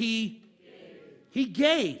world that he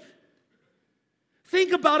gave.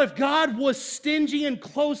 Think about if God was stingy and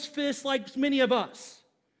close fist like many of us.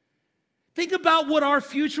 Think about what our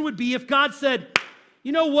future would be if God said,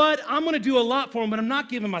 you know what? I'm going to do a lot for him, but I'm not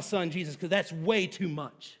giving my son Jesus because that's way too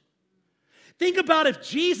much. Think about if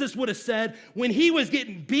Jesus would have said when he was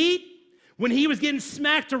getting beat, when he was getting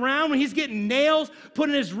smacked around, when he's getting nails put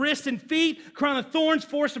in his wrists and feet, crown of thorns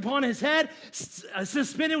forced upon his head,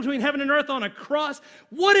 suspended between heaven and earth on a cross.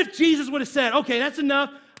 What if Jesus would have said, okay, that's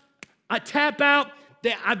enough. I tap out.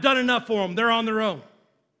 I've done enough for them. They're on their own.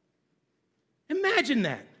 Imagine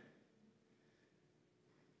that.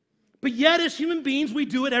 But yet, as human beings, we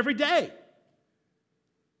do it every day.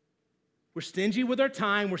 We're stingy with our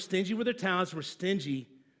time, we're stingy with our talents, we're stingy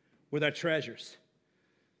with our treasures.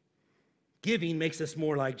 Giving makes us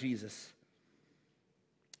more like Jesus.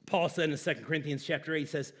 Paul said in 2 Corinthians chapter 8, he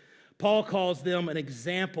says, Paul calls them an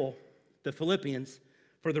example, the Philippians,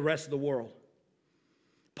 for the rest of the world.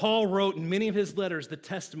 Paul wrote in many of his letters the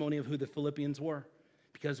testimony of who the Philippians were.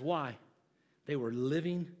 Because why? They were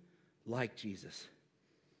living like Jesus.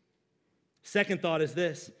 Second thought is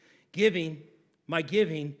this: my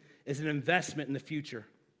giving is an investment in the future.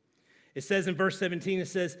 It says in verse 17, it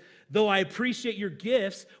says, though I appreciate your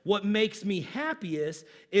gifts, what makes me happiest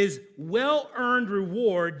is well-earned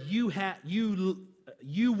reward you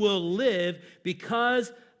will live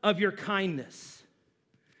because of your kindness.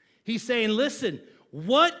 He's saying, listen,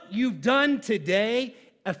 what you've done today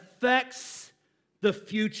affects the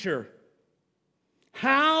future.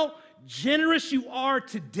 How generous you are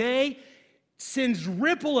today sends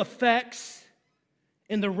ripple effects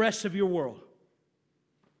in the rest of your world.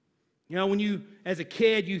 You know, when you, as a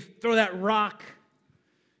kid, you throw that rock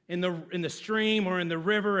in the stream or in the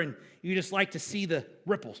river, and you just like to see the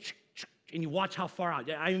ripples, and you watch how far out.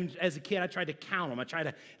 As a kid, I tried to count them. I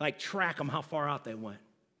tried to track them, how far out they went.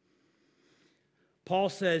 Paul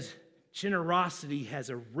says generosity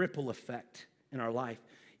has a ripple effect in our life.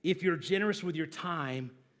 If you're generous with your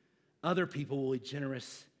time, other people will be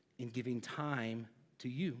generous in giving time to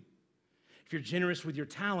you. If you're generous with your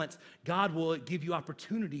talents, God will give you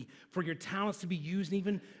opportunity for your talents to be used and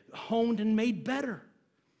even honed and made better.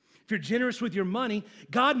 If you're generous with your money,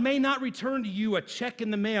 God may not return to you a check in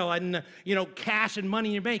the mail and cash and money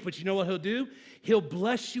in your bank, but you know what he'll do? He'll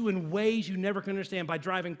bless you in ways you never can understand by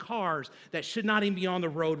driving cars that should not even be on the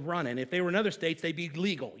road running. If they were in other states, they'd be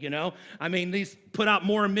legal, I mean, these put out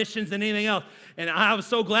more emissions than anything else. And I was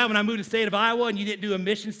so glad when I moved to the state of Iowa and you didn't do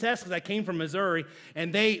emissions tests, because I came from Missouri,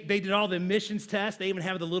 and they did all the emissions tests. They even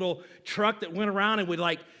have the little truck that went around and would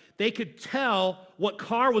they could tell what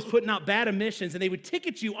car was putting out bad emissions, and they would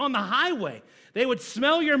ticket you on the highway. They would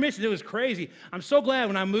smell your emissions. It was crazy. I'm so glad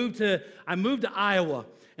when I moved to Iowa,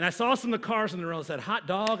 and I saw some of the cars on the road and said, hot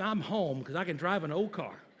dog, I'm home because I can drive an old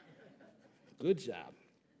car. Good job.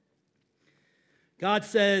 God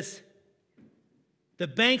says, the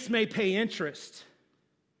banks may pay interest,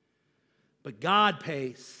 but God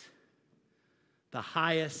pays the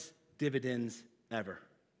highest dividends ever.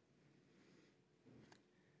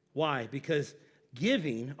 Why? Because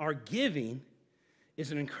our giving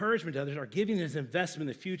is an encouragement to others. Our giving is an investment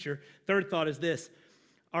in the future. Third thought is this: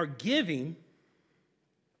 our giving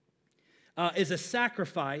is a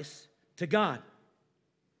sacrifice to God.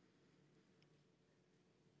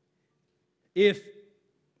 If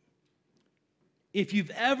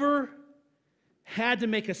you've ever had to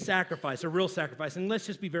make a sacrifice, a real sacrifice, and let's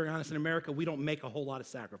just be very honest, in America, we don't make a whole lot of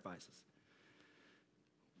sacrifices.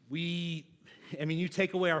 I mean, you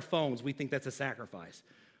take away our phones, we think that's a sacrifice.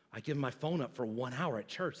 I give my phone up for 1 hour at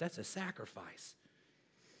church. That's a sacrifice.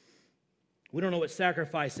 We don't know what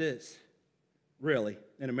sacrifice is, really,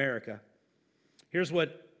 in America. Here's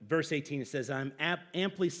what verse 18 it says, I'm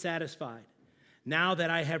amply satisfied now that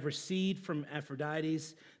I have received from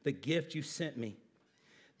Epaphroditus the gift you sent me.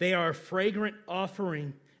 They are a fragrant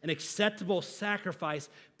offering, an acceptable sacrifice,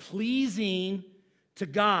 pleasing to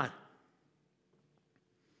God.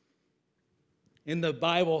 In the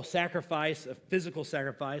Bible, sacrifice, a physical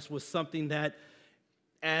sacrifice, was something that,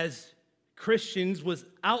 as Christians, was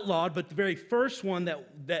outlawed, but the very first one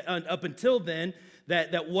that up until then,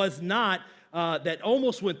 that was not, that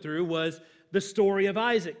almost went through, was the story of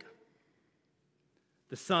Isaac,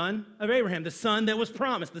 the son of Abraham, the son that was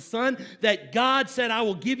promised, the son that God said, I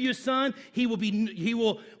will give you a son. He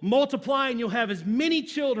will multiply, and you'll have as many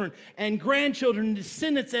children and grandchildren and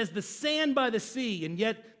descendants as the sand by the sea. And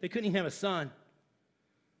yet they couldn't even have a son.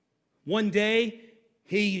 One day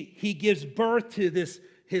he gives birth to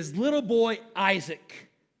his little boy Isaac.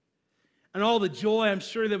 And all the joy, I'm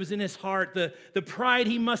sure, that was in his heart, the pride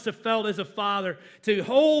he must have felt as a father to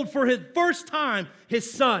hold for his first time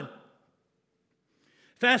his son.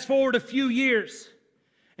 Fast forward a few years,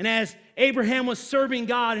 and as Abraham was serving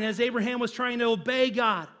God and as Abraham was trying to obey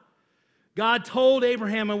God, God told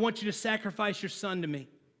Abraham, I want you to sacrifice your son to me.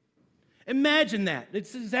 Imagine that.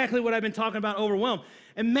 It's exactly what I've been talking about, overwhelmed.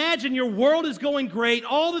 Imagine your world is going great,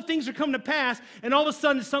 all the things are coming to pass, and all of a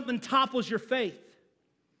sudden something topples your faith.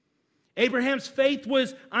 Abraham's faith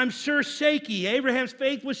was, I'm sure, shaky. Abraham's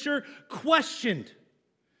faith was sure questioned.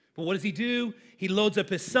 But what does he do? He loads up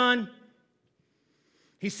his son.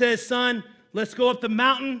 He says, son, let's go up the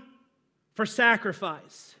mountain for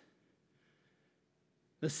sacrifice.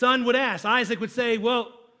 The son would ask, Isaac would say,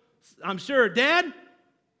 well, I'm sure, Dad,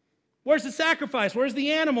 where's the sacrifice? Where's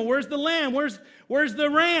the animal? Where's the lamb? Where's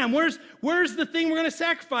the ram? Where's the thing we're going to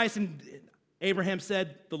sacrifice? And Abraham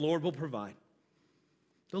said, the Lord will provide.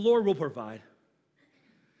 The Lord will provide.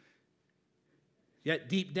 Yet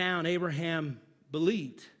deep down, Abraham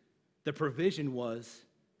believed the provision was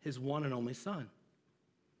his one and only son.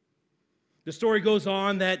 The story goes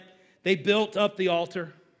on that they built up the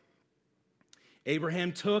altar.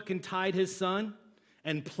 Abraham took and tied his son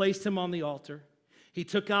and placed him on the altar. He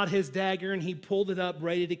took out his dagger and he pulled it up,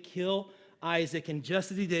 ready to kill Isaac. And just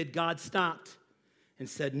as he did, God stopped and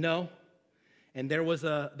said, no. And there was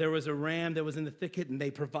a ram that was in the thicket, and they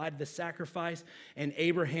provided the sacrifice. And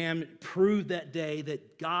Abraham proved that day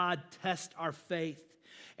that God tests our faith,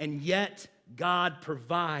 and yet God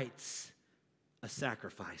provides a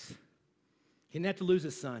sacrifice. He didn't have to lose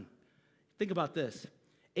his son. Think about this.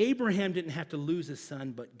 Abraham didn't have to lose his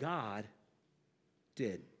son, but God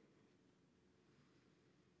did.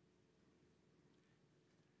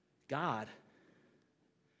 God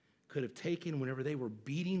could have taken, whenever they were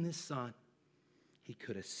beating this son, he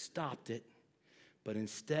could have stopped it, but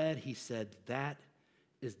instead he said, that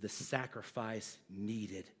is the sacrifice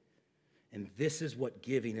needed. And this is what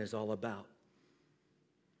giving is all about.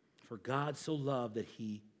 For God so loved that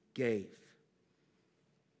he gave.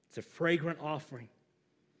 It's a fragrant offering,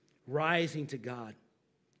 rising to God,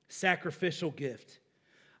 sacrificial gift,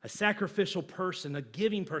 a sacrificial person, a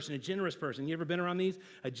giving person, a generous person. You ever been around these?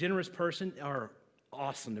 A generous person are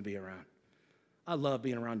awesome to be around. I love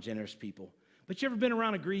being around generous people. But you ever been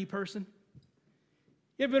around a greedy person?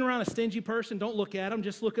 You ever been around a stingy person? Don't look at them.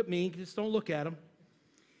 Just look at me. Just don't look at them.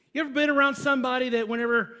 You ever been around somebody that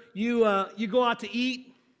whenever you go out to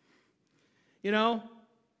eat, you know,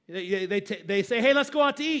 they say, hey, let's go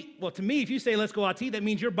out to eat. Well, to me, if you say let's go out to eat, that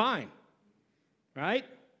means you're buying, right?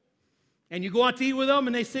 And you go out to eat with them,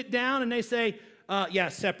 and they sit down, and they say, yeah,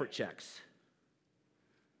 separate checks.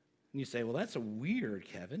 And you say, well, that's weird,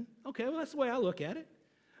 Kevin. Okay, well, that's the way I look at it.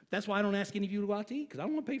 That's why I don't ask any of you to go out to eat, because I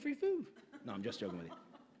don't want to pay for your food. No, I'm just joking with you.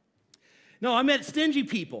 No, I meant stingy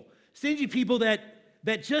people. Stingy people that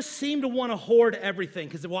just seem to want to hoard everything.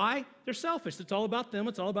 Because why? They're selfish. It's all about them.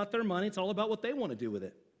 It's all about their money. It's all about what they want to do with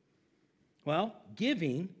it. Well,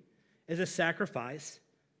 giving is a sacrifice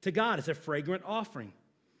to God. It's a fragrant offering.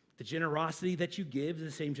 The generosity that you give is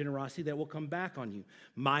the same generosity that will come back on you.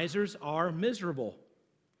 Misers are miserable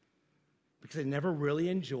because they never really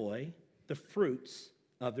enjoy the fruits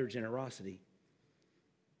of their generosity.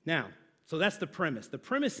 Now, so that's the premise. The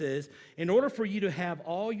premise is, in order for you to have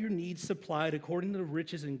all your needs supplied according to the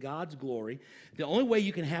riches in God's glory, the only way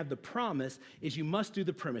you can have the promise is you must do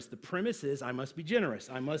the premise. The premise is, I must be generous.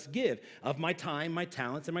 I must give of my time, my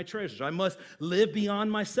talents, and my treasures. I must live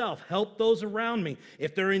beyond myself, help those around me.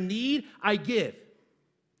 If they're in need, I give.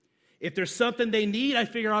 If there's something they need, I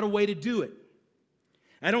figure out a way to do it.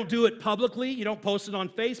 I don't do it publicly. You don't post it on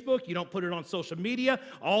Facebook. You don't put it on social media.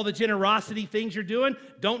 All the generosity things you're doing,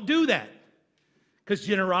 don't do that. Because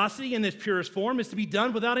generosity in its purest form is to be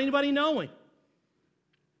done without anybody knowing.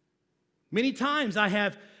 Many times I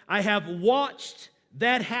have watched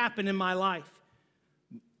that happen in my life.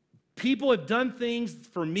 People have done things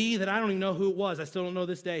for me that I don't even know who it was. I still don't know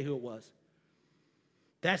this day who it was.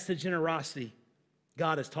 That's the generosity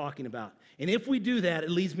God is talking about. And if we do that, it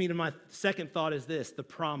leads me to my second thought is this, the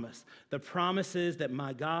promise. The promise is that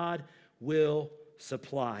my God will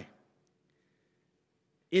supply.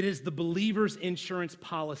 It is the believer's insurance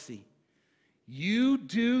policy. You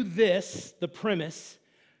do this, the premise,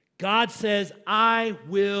 God says, I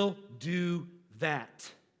will do that.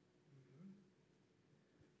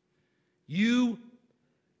 You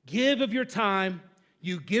give of your time,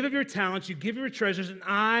 you give of your talents, you give of your treasures, and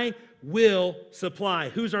I will supply.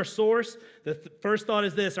 Who's our source? The first thought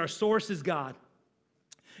is this, our source is God.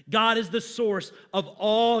 God is the source of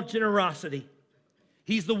all generosity.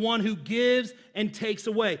 He's the one who gives and takes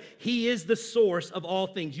away. He is the source of all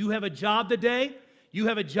things. You have a job today,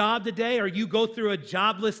 or you go through a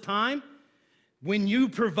jobless time. When you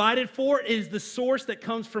provided for, it is the source that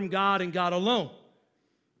comes from God and God alone.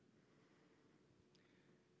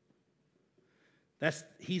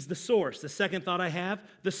 He's the source. The second thought I have,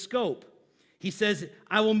 the scope. He says,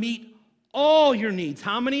 I will meet all your needs.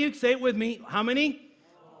 How many? Say it with me. How many?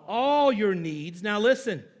 All your needs. Now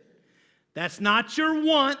listen, that's not your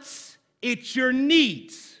wants, it's your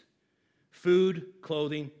needs. Food,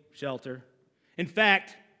 clothing, shelter. In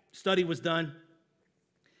fact, study was done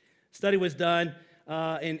in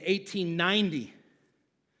 1890.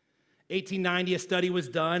 1890, a study was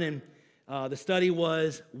done, and the study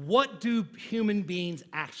was, what do human beings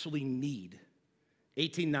actually need?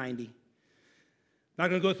 1890. I'm not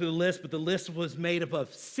going to go through the list, but the list was made up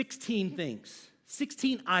of 16 things,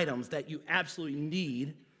 16 items that you absolutely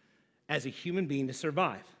need as a human being to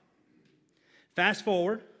survive. Fast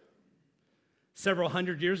forward, several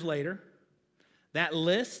hundred years later, that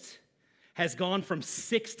list has gone from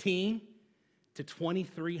 16 to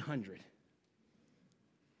 2,300.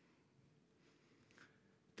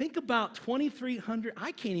 Think about 2,300.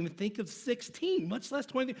 I can't even think of 16, much less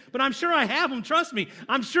 23. But I'm sure I have them. Trust me.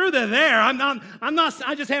 I'm sure they're there. I'm not.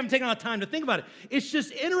 I just haven't taken the time to think about it. It's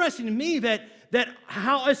just interesting to me that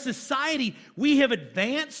how as society we have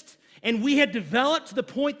advanced and we have developed to the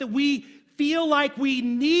point that we feel like we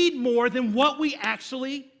need more than what we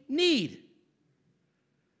actually need.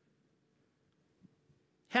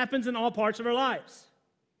 Happens in all parts of our lives.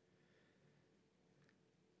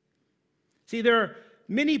 See, there are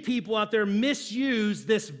many people out there misuse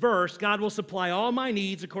this verse, God will supply all my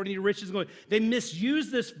needs according to your riches and glory. They misuse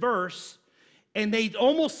this verse, and they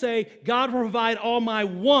almost say, God will provide all my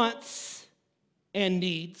wants and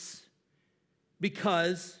needs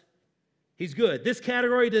because he's good. This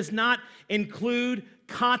category does not include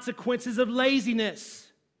consequences of laziness.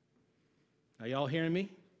 Are y'all hearing me?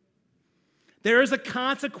 There is a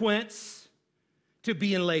consequence to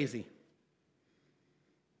being lazy.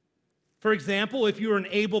 For example, if you're an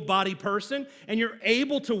able-bodied person and you're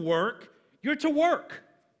able to work, you're to work.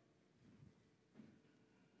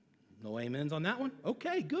 No amens on that one?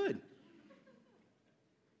 Okay, good.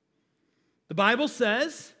 The Bible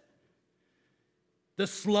says the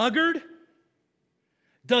sluggard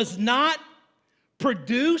does not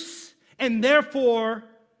produce and therefore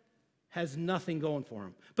has nothing going for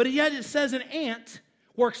him. But yet it says an ant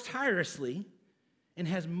works tirelessly and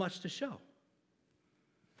has much to show.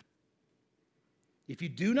 If you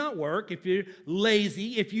do not work, if you're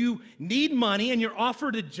lazy, if you need money and you're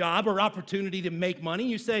offered a job or opportunity to make money,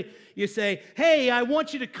 you say, hey, I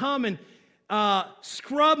want you to come and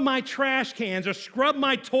scrub my trash cans or scrub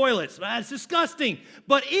my toilets. That's disgusting.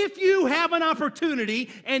 But if you have an opportunity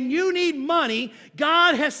and you need money,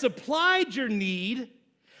 God has supplied your need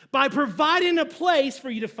by providing a place for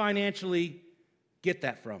you to financially get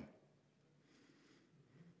that from.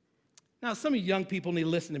 Now, some of you young people need to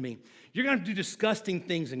listen to me. You're going to do disgusting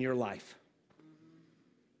things in your life.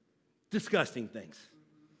 Disgusting things.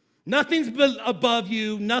 Nothing's above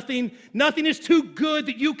you. Nothing is too good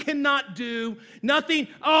that you cannot do. Nothing,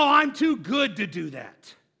 I'm too good to do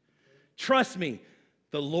that. Trust me,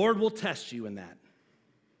 the Lord will test you in that.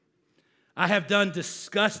 I have done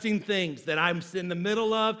disgusting things that I'm in the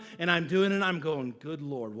middle of, and I'm doing it, and I'm going, good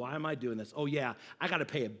Lord, why am I doing this? Oh, yeah, I got to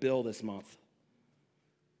pay a bill this month.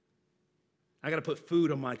 I got to put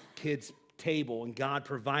food on my kids' table, and God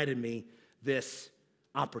provided me this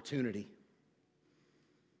opportunity.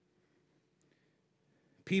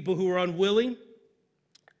 People who are unwilling,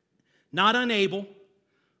 not unable,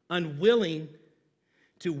 unwilling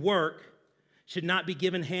to work should not be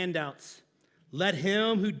given handouts. Let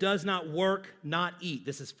him who does not work not eat.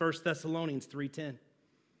 This is 1 Thessalonians 3:10.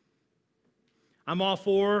 I'm all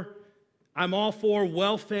for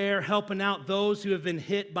welfare, helping out those who have been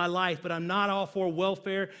hit by life, but I'm not all for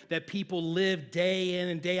welfare that people live day in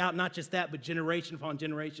and day out. Not just that, but generation upon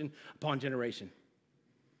generation upon generation.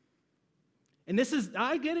 And this is,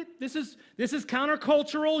 I get it, this is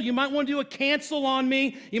countercultural. You might want to do a cancel on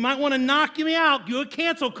me. You might want to knock me out, do a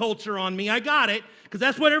cancel culture on me. I got it, because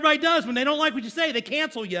that's what everybody does when they don't like what you say. They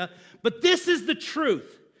cancel you. But this is the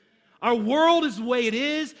truth. Our world is the way it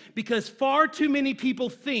is because far too many people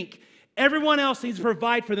think everyone else needs to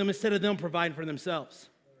provide for them instead of them providing for themselves.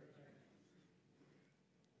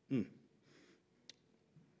 It's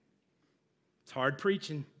hard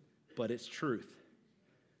preaching, but it's truth.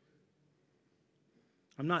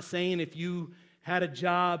 I'm not saying if you had a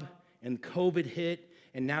job and COVID hit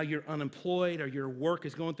and now you're unemployed or your work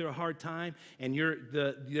is going through a hard time and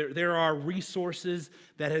there are resources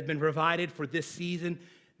that have been provided for this season,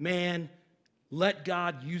 man, let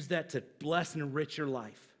God use that to bless and enrich your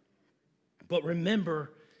life. But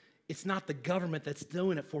remember, it's not the government that's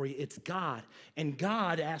doing it for you, it's God. And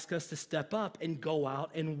God asks us to step up and go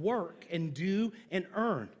out and work and do and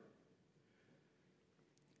earn.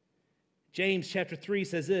 James chapter 3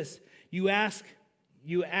 says this, you ask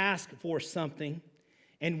for something,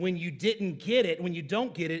 and when you don't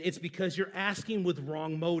get it, it's because you're asking with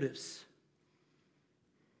wrong motives.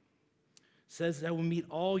 It says, I will meet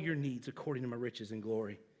all your needs according to my riches and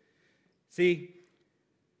glory. See,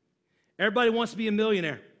 everybody wants to be a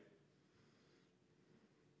millionaire.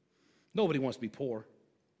 Nobody wants to be poor.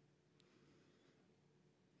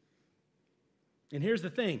 And here's the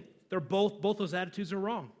thing, both those attitudes are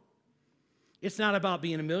wrong. It's not about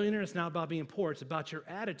being a millionaire. It's not about being poor. It's about your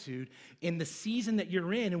attitude in the season that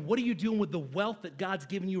you're in. And what are you doing with the wealth that God's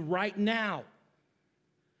given you right now?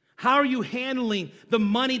 How are you handling the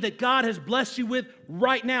money that God has blessed you with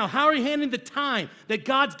right now? How are you handling the time that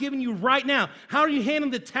God's given you right now? How are you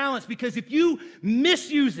handling the talents? Because if you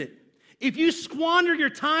misuse it, if you squander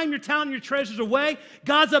your time, your talent, and your treasures away,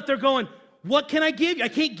 God's up there going, what can I give you? I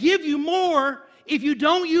can't give you more if you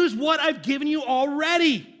don't use what I've given you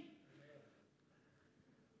already.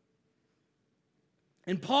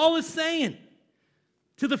 And Paul is saying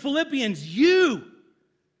to the Philippians, you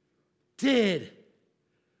did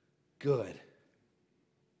good.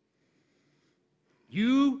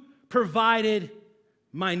 You provided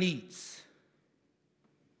my needs.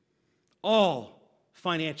 All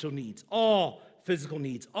financial needs, all physical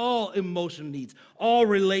needs, all emotional needs, all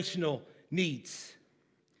relational needs.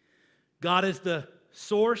 God is the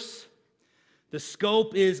source. The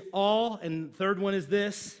scope is all. And the third one is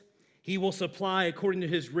this. He will supply according to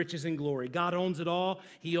his riches and glory. God owns it all.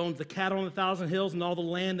 He owns the cattle on 1,000 hills and all the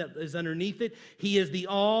land that is underneath it. He is the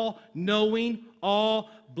all-knowing,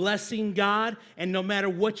 all-blessing God. And no matter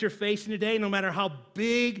what you're facing today, no matter how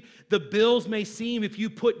big the bills may seem, if you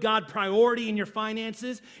put God priority in your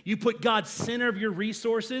finances, you put God center of your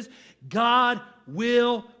resources, God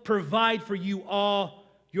will provide for you all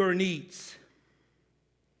your needs.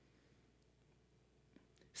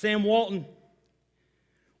 Sam Walton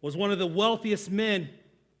was one of the wealthiest men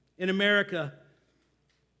in America.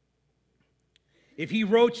 If he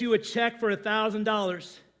wrote you a check for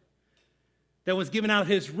 $1,000 that was given out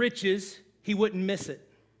his riches, he wouldn't miss it.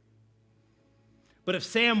 But if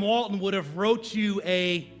Sam Walton would have wrote you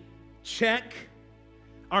a check,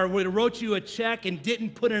 or would have wrote you a check and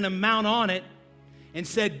didn't put an amount on it and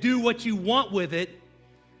said, do what you want with it,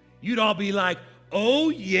 you'd all be like, oh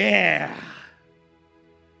yeah.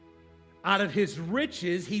 Out of his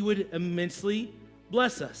riches, he would immensely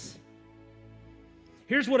bless us.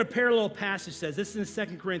 Here's what a parallel passage says. This is in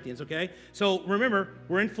 2 Corinthians, okay? So remember,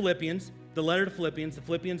 we're in Philippians, the letter to Philippians. The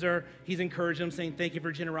Philippians he's encouraging them, saying, thank you for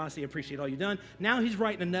your generosity. I appreciate all you've done. Now he's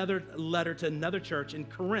writing another letter to another church in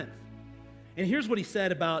Corinth. And here's what he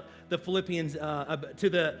said about the Philippians,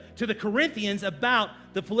 to the Corinthians about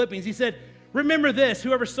the Philippians. He said, remember this,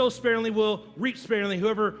 whoever sows sparingly will reap sparingly.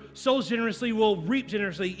 Whoever sows generously will reap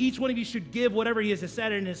generously. Each one of you should give whatever he has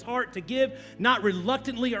decided in his heart to give, not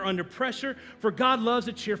reluctantly or under pressure, for God loves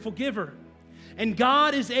a cheerful giver. And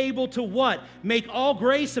God is able to what? Make all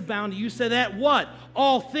grace abound to you, so that what?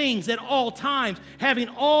 All things at all times, having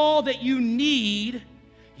all that you need,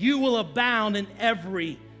 you will abound in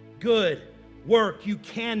every good work. You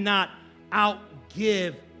cannot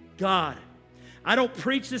outgive God. I don't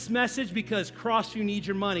preach this message because Crossview needs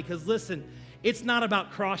your money. Because listen, it's not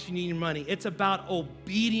about Crossview needing your money. It's about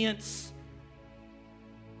obedience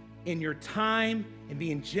in your time and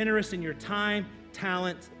being generous in your time,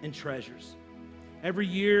 talent, and treasures. Every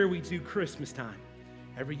year we do Christmas time.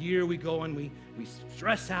 Every year we go and we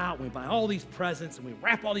stress out, we buy all these presents, and we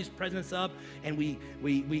wrap all these presents up, and we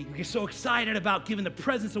get so excited about giving the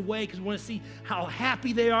presents away because we want to see how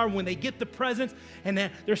happy they are when they get the presents, and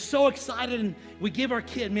then they're so excited, and we give our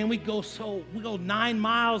kid, man, we go 9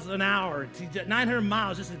 miles an hour, 900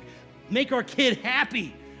 miles just to make our kid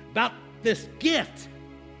happy about this gift.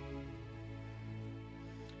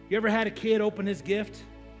 You ever had a kid open his gift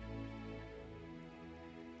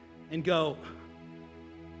and go,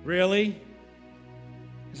 really?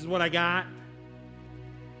 This is what I got?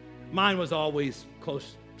 Mine was always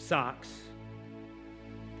close socks.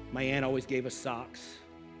 My aunt always gave us socks.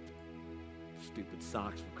 Stupid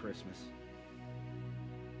socks for Christmas.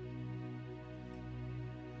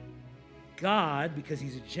 God, because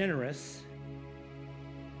he's generous,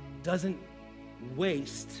 doesn't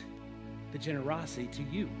waste the generosity to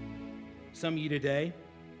you. Some of you today,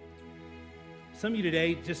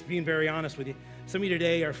 just being very honest with you, some of you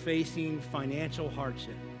today are facing financial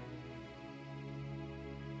hardship.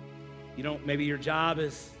 Maybe your job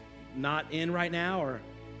is not in right now, or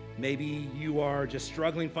maybe you are just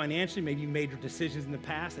struggling financially. Maybe you made decisions in the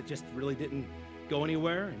past that just really didn't go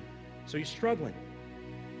anywhere, and so you're struggling.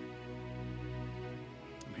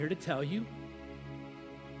 I'm here to tell you,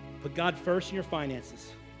 put God first in your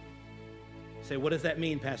finances. Say, what does that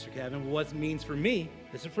mean, Pastor Kevin? Well, what it means for me,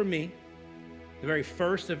 this is for me, the very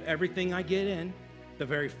first of everything I get in, the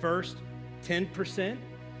very first 10%,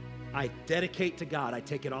 I dedicate to God. I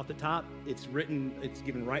take it off the top. It's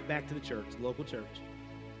given right back to the church, the local church.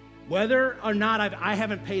 Whether or not I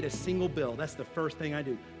haven't paid a single bill, that's the first thing I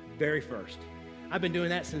do, very first. I've been doing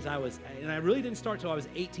that since and I really didn't start till I was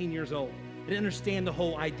 18 years old. I didn't understand the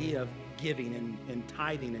whole idea of giving and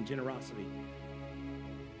tithing and generosity.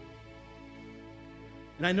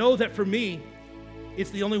 And I know that for me,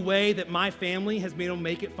 it's the only way that my family has been able to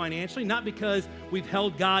make it financially, not because we've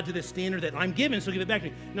held God to the standard that I'm giving, so give it back to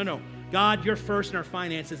me. No. God, you're first in our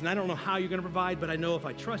finances, and I don't know how you're going to provide, but I know if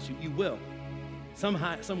I trust you, you will.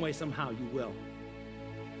 Somehow, some way, somehow, you will.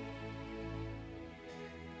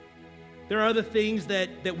 There are other things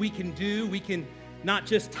that we can do. We can not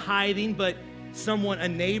just tithing, but a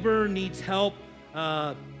neighbor needs help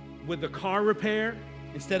with the car repair.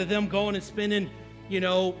 Instead of them going and spending,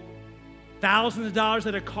 thousands of dollars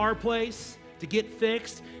at a car place to get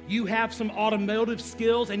fixed, you have some automotive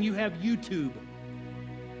skills and you have YouTube.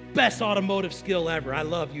 Best automotive skill ever. I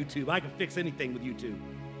love YouTube. I can fix anything with YouTube.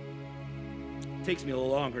 It takes me a little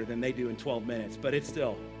longer than they do in 12 minutes, but it's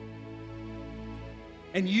still.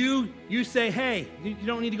 And you say, hey, you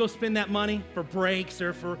don't need to go spend that money for brakes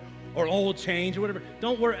or oil change or whatever.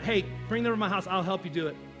 Don't worry. Hey, bring them to my house. I'll help you do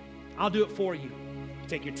it. I'll do it for you. You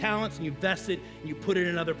take your talents and you invest it and you put it in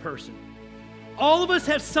another person. All of us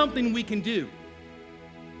have something we can do.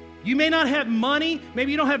 You may not have money,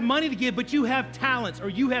 maybe you don't have money to give, but you have talents or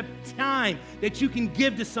you have time that you can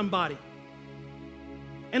give to somebody.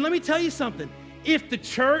 And let me tell you something. If the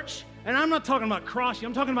church, and I'm not talking about Crossview,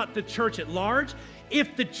 I'm talking about the church at large,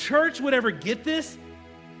 if the church would ever get this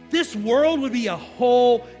world would be a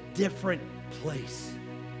whole different place.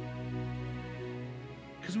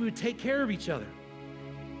 Because we would take care of each other.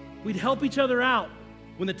 We'd help each other out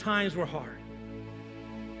when the times were hard.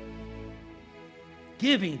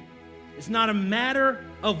 Giving is not a matter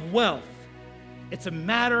of wealth. It's a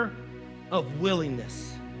matter of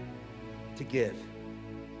willingness to give.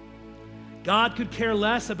 God could care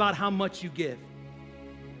less about how much you give.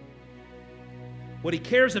 What he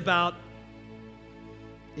cares about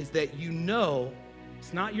is that you know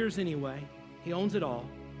it's not yours anyway. He owns it all.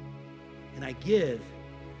 And I give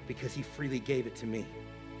because he freely gave it to me.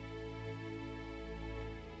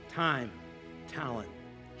 Time, talent,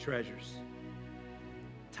 treasures.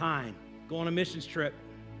 Time, go on a missions trip.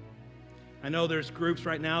 I know there's groups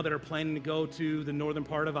right now that are planning to go to the northern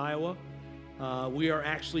part of Iowa. We are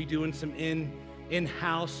actually doing some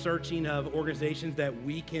in-house searching of organizations that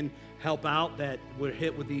we can help out that were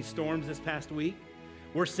hit with these storms this past week.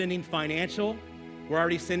 We're sending financial. We're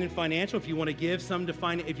already sending financial. If you want to give some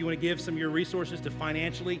if you want to give some of your resources to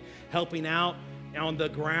financially helping out on the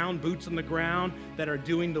ground, boots on the ground that are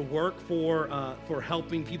doing the work for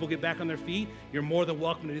helping people get back on their feet, you're more than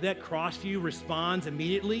welcome to do that. Crossview responds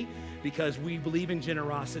immediately because we believe in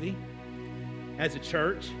generosity as a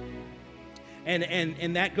church.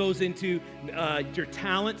 And that goes into your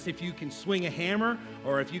talents. If you can swing a hammer,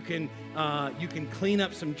 or if you can clean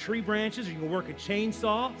up some tree branches, or you can work a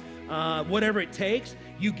chainsaw, whatever it takes,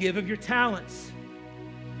 you give of your talents.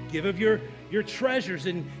 Give of your treasures,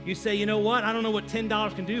 and you say, you know what, I don't know what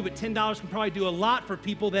 $10 can do, but $10 can probably do a lot for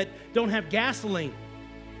people that don't have gasoline.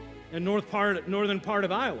 in northern part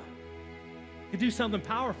of Iowa. Could do something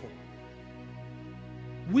powerful.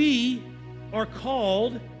 We are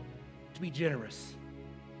called to be generous.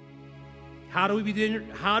 How do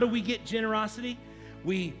we get generosity?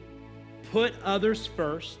 We put others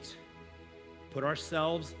first, put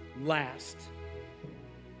ourselves last,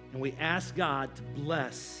 and we ask God to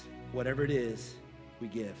bless whatever it is we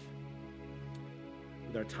give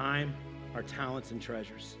with our time, our talents, and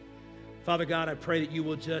treasures. Father God, I pray that you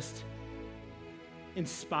will just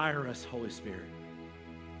inspire us, Holy Spirit,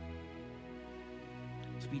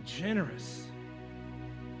 to be generous.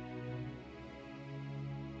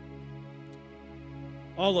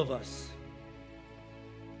 All of us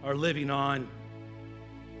are living on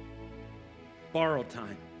borrowed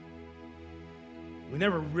time. We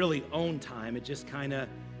never really own time. It just kind of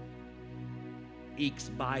ekes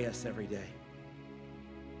by us every day.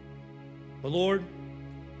 But Lord,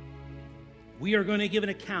 we are going to give an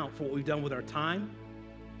account for what we've done with our time,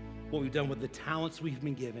 what we've done with the talents we've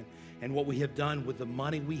been given, and what we have done with the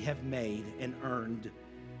money we have made and earned,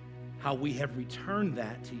 how we have returned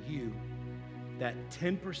that to you, that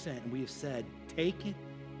 10%, and we have said, take it,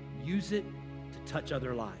 use it to touch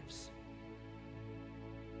other lives.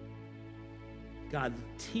 God,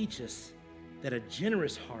 teach us that a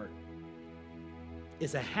generous heart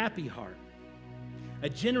is a happy heart. A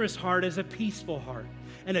generous heart is a peaceful heart.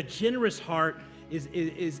 And a generous heart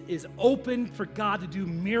is open for God to do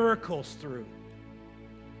miracles through.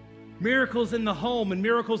 Miracles in the home, and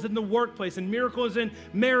miracles in the workplace, and miracles in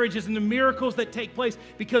marriages, and the miracles that take place.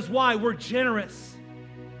 Because why? We're generous.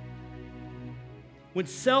 When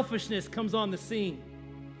selfishness comes on the scene,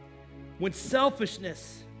 when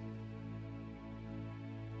selfishness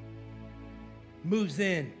moves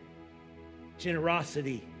in,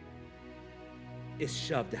 generosity is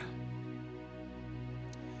shoved out.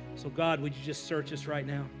 So God, would you just search us right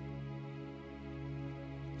now?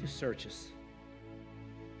 Just search us.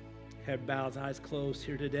 Head bowed, eyes closed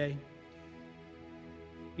here today.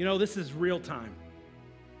 You know, this is real time.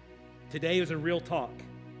 Today is a real talk.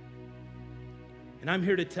 And I'm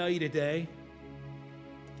here to tell you today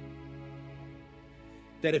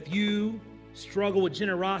that if you struggle with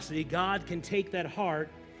generosity, God can take that heart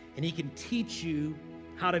and he can teach you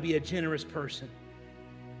how to be a generous person.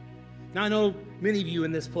 Now, I know many of you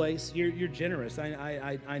in this place, you're generous.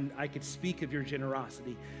 I could speak of your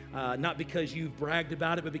generosity, not because you've bragged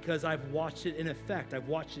about it, but because I've watched it in effect. I've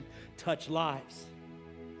watched it touch lives.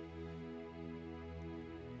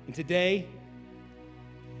 And today,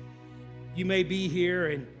 you may be here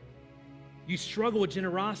and you struggle with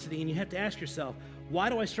generosity, and you have to ask yourself, why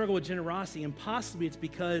do I struggle with generosity? And possibly it's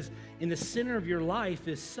because in the center of your life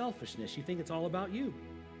is selfishness. You think it's all about you.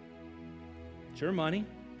 It's your money.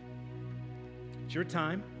 It's your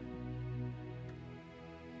time.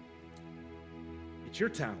 It's your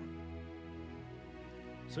talent.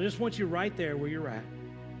 So I just want you right there where you're at.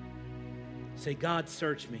 Say, God,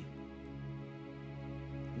 search me.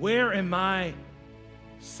 Where am I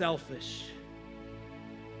selfish?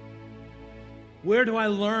 Where do I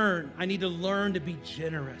learn? I need to learn to be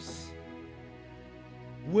generous.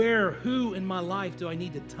 Who in my life do I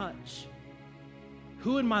need to touch?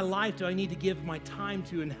 Who in my life do I need to give my time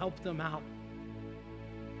to and help them out?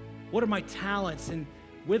 What are my talents? And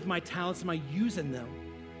with my talents, am I using them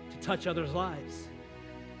to touch others' lives?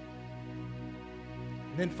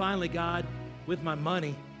 And then finally, God, with my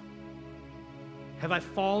money, have I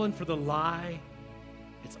fallen for the lie,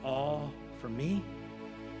 it's all for me?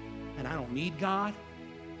 And I don't need God.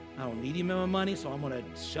 I don't need him in my money, so I'm going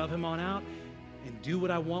to shove him on out and do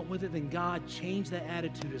what I want with it. Then God, change that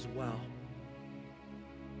attitude as well.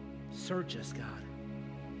 Search us, God.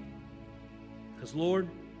 Because, Lord,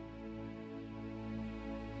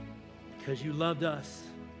 because you loved us,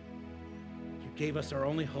 you gave us our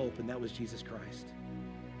only hope, and that was Jesus Christ.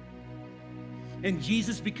 And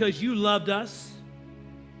Jesus, because you loved us,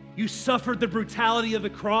 you suffered the brutality of the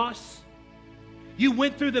cross. You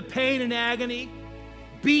went through the pain and agony,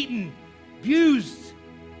 beaten, abused,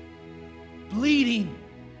 bleeding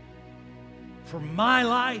for my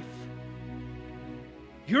life.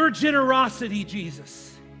 Your generosity,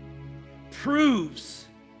 Jesus, proves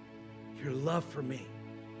your love for me.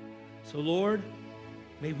 So, Lord,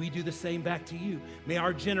 may we do the same back to you. May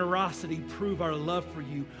our generosity prove our love for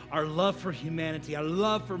you, our love for humanity, our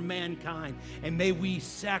love for mankind. And may we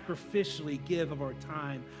sacrificially give of our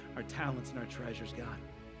time, our talents, and our treasures, God.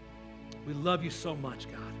 We love you so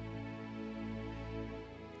much, God.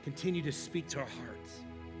 Continue to speak to our hearts.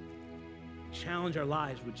 Challenge our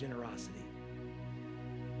lives with generosity.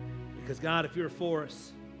 Because, God, if you're for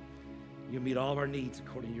us, you'll meet all of our needs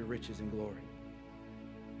according to your riches and glory.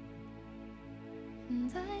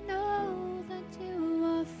 And I know that you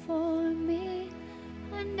are for me.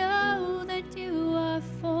 I know that you are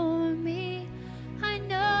for me. I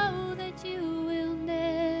know that you will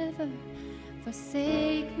never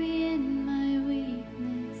forsake me in my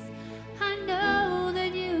weakness. I know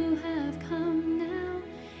that you have come now,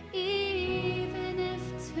 even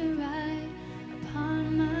if to write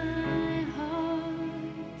upon my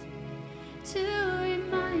heart, to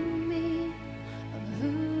remind me of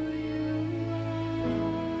who you are,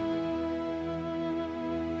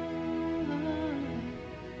 of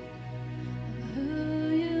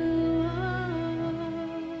who you are.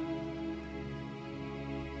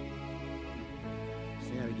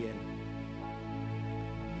 Sing that again.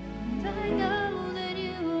 And I know that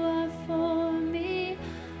you are for me.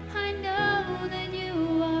 I know that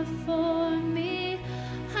you are for me.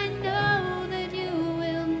 I know that you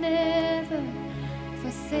will never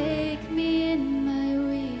forsake me in my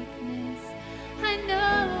weakness. I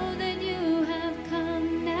know that you have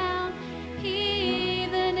come now,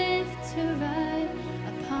 even if to write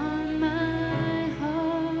upon my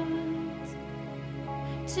heart,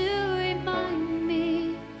 to remind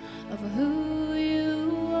me of who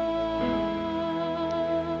you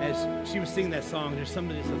are. As she was singing that song, there's a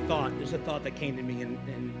thought that came to me, and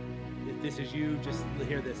if this is you, just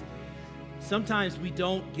hear this. Sometimes we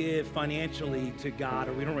don't give financially to God,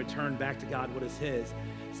 or we don't return back to God what is His.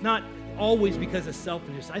 It's not always because of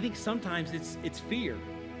selfishness. I think sometimes it's fear.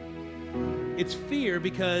 It's fear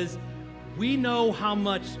because we know how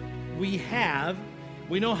much we have,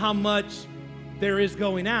 we know how much there is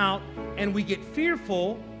going out, and we get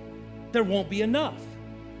fearful there won't be enough.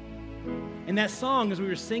 And that song, as we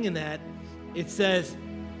were singing that, it says,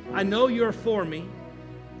 I know you're for me.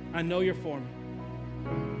 I know you're for me.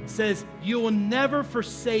 It says, you will never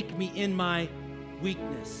forsake me in my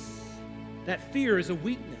weakness. That fear is a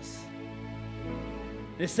weakness.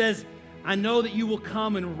 And it says, I know that you will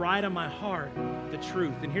come and write on my heart the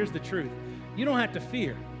truth. And here's the truth. You don't have to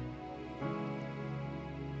fear.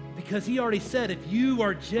 Because He already said, if you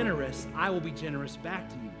are generous, I will be generous back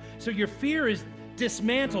to you. So your fear is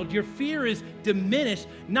dismantled. Your fear is diminished,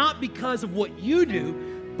 not because of what you do,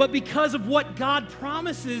 but because of what God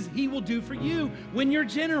promises He will do for you when you're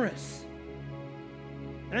generous.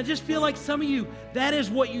 And I just feel like some of you, that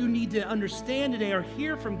is what you need to understand today or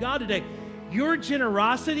hear from God today. Your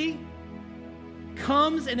generosity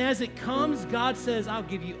comes, and as it comes, God says, I'll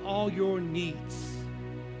give you all your needs.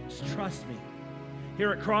 Just trust me.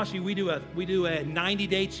 Here at Crossview, we do a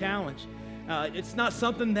 90-day challenge. It's not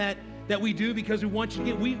something that we do because we want you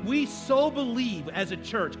to get. We so believe as a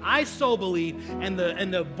church. I so believe, and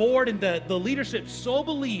the board and the leadership so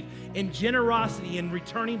believe in generosity and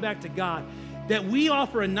returning back to God, that we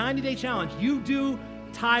offer a 90-day challenge. You do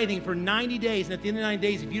tithing for 90 days, and at the end of 90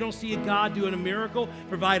 days, if you don't see God doing a miracle,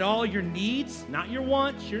 provide all your needs, not your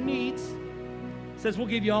wants, your needs. It says we'll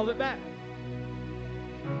give you all of it back.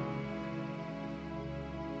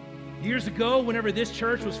 Years ago, whenever this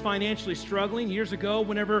church was financially struggling, years ago,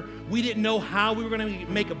 whenever we didn't know how we were going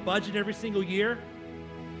to make a budget every single year,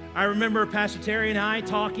 I remember Pastor Terry and I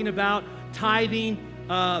talking about tithing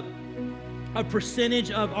a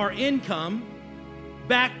percentage of our income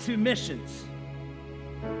back to missions.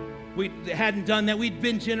 We hadn't done that. We'd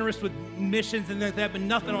been generous with missions and that, but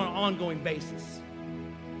nothing on an ongoing basis.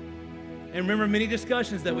 And remember many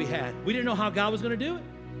discussions that we had. We didn't know how God was going to do it.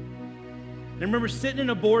 And I remember sitting in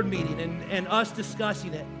a board meeting and us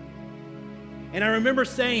discussing it. And I remember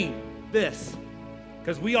saying this,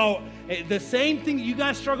 because we all, the same thing you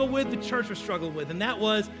guys struggle with, the church was struggling with, and that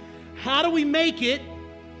was, how do we make it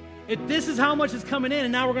if this is how much is coming in,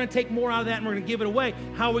 and now we're going to take more out of that and we're going to give it away?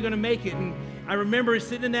 How are we going to make it? And I remember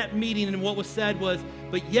sitting in that meeting, and what was said was,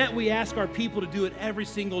 but yet we ask our people to do it every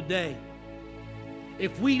single day.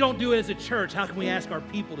 If we don't do it as a church, how can we ask our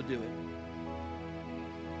people to do it?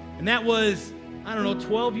 And that was, I don't know,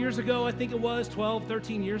 12 years ago, I think it was, 12,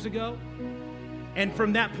 13 years ago. And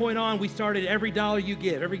from that point on, we started every dollar you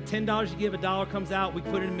give. Every $10 you give, $1 comes out, we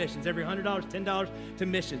put it in missions. Every $100, $10 to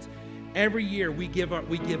missions. Every year, we give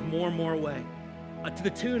more and more away. To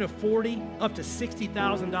the tune of $40,000 up to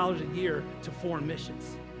 $60,000 a year to foreign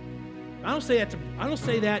missions. I don't say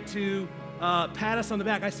that to pat us on the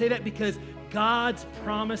back. I say that because God's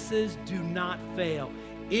promises do not fail.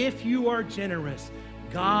 If you are generous,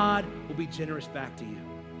 God will be generous back to you.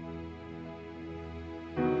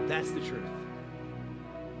 That's the truth.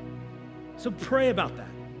 So pray about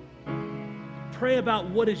that. Pray about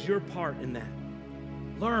what is your part in that.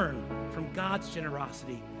 Learn from God's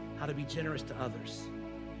generosity how to be generous to others.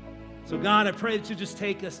 So God, I pray that you just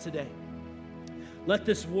take us today. Let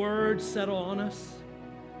this word settle on us.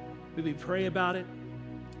 We pray about it.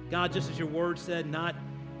 God, just as your word said, not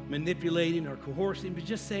manipulating or coercing, but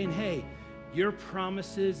just saying, hey, your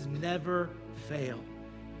promises never fail.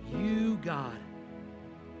 You, God,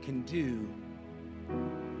 can do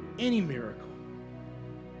any miracle.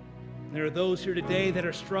 There are those here today that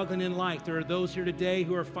are struggling in life. There are those here today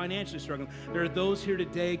who are financially struggling. There are those here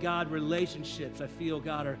today, God, relationships, I feel,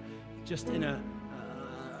 God, are just in a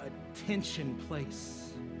tension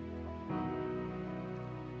place.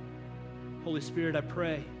 Holy Spirit, I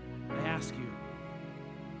pray, I ask you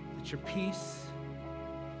that your peace,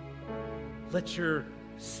 let your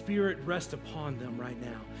Spirit rest upon them right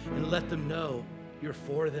now and let them know you're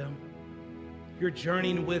for them. You're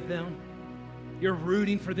journeying with them. You're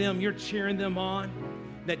rooting for them. You're cheering them on.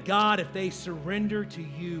 That God, if they surrender to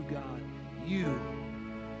you, God, you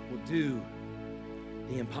will do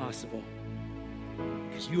the impossible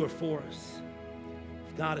because you are for us.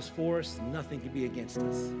 If God is for us, nothing can be against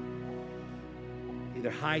us.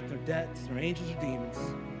 Neither height nor depth, nor angels or demons.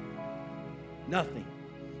 Nothing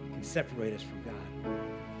can separate us from God.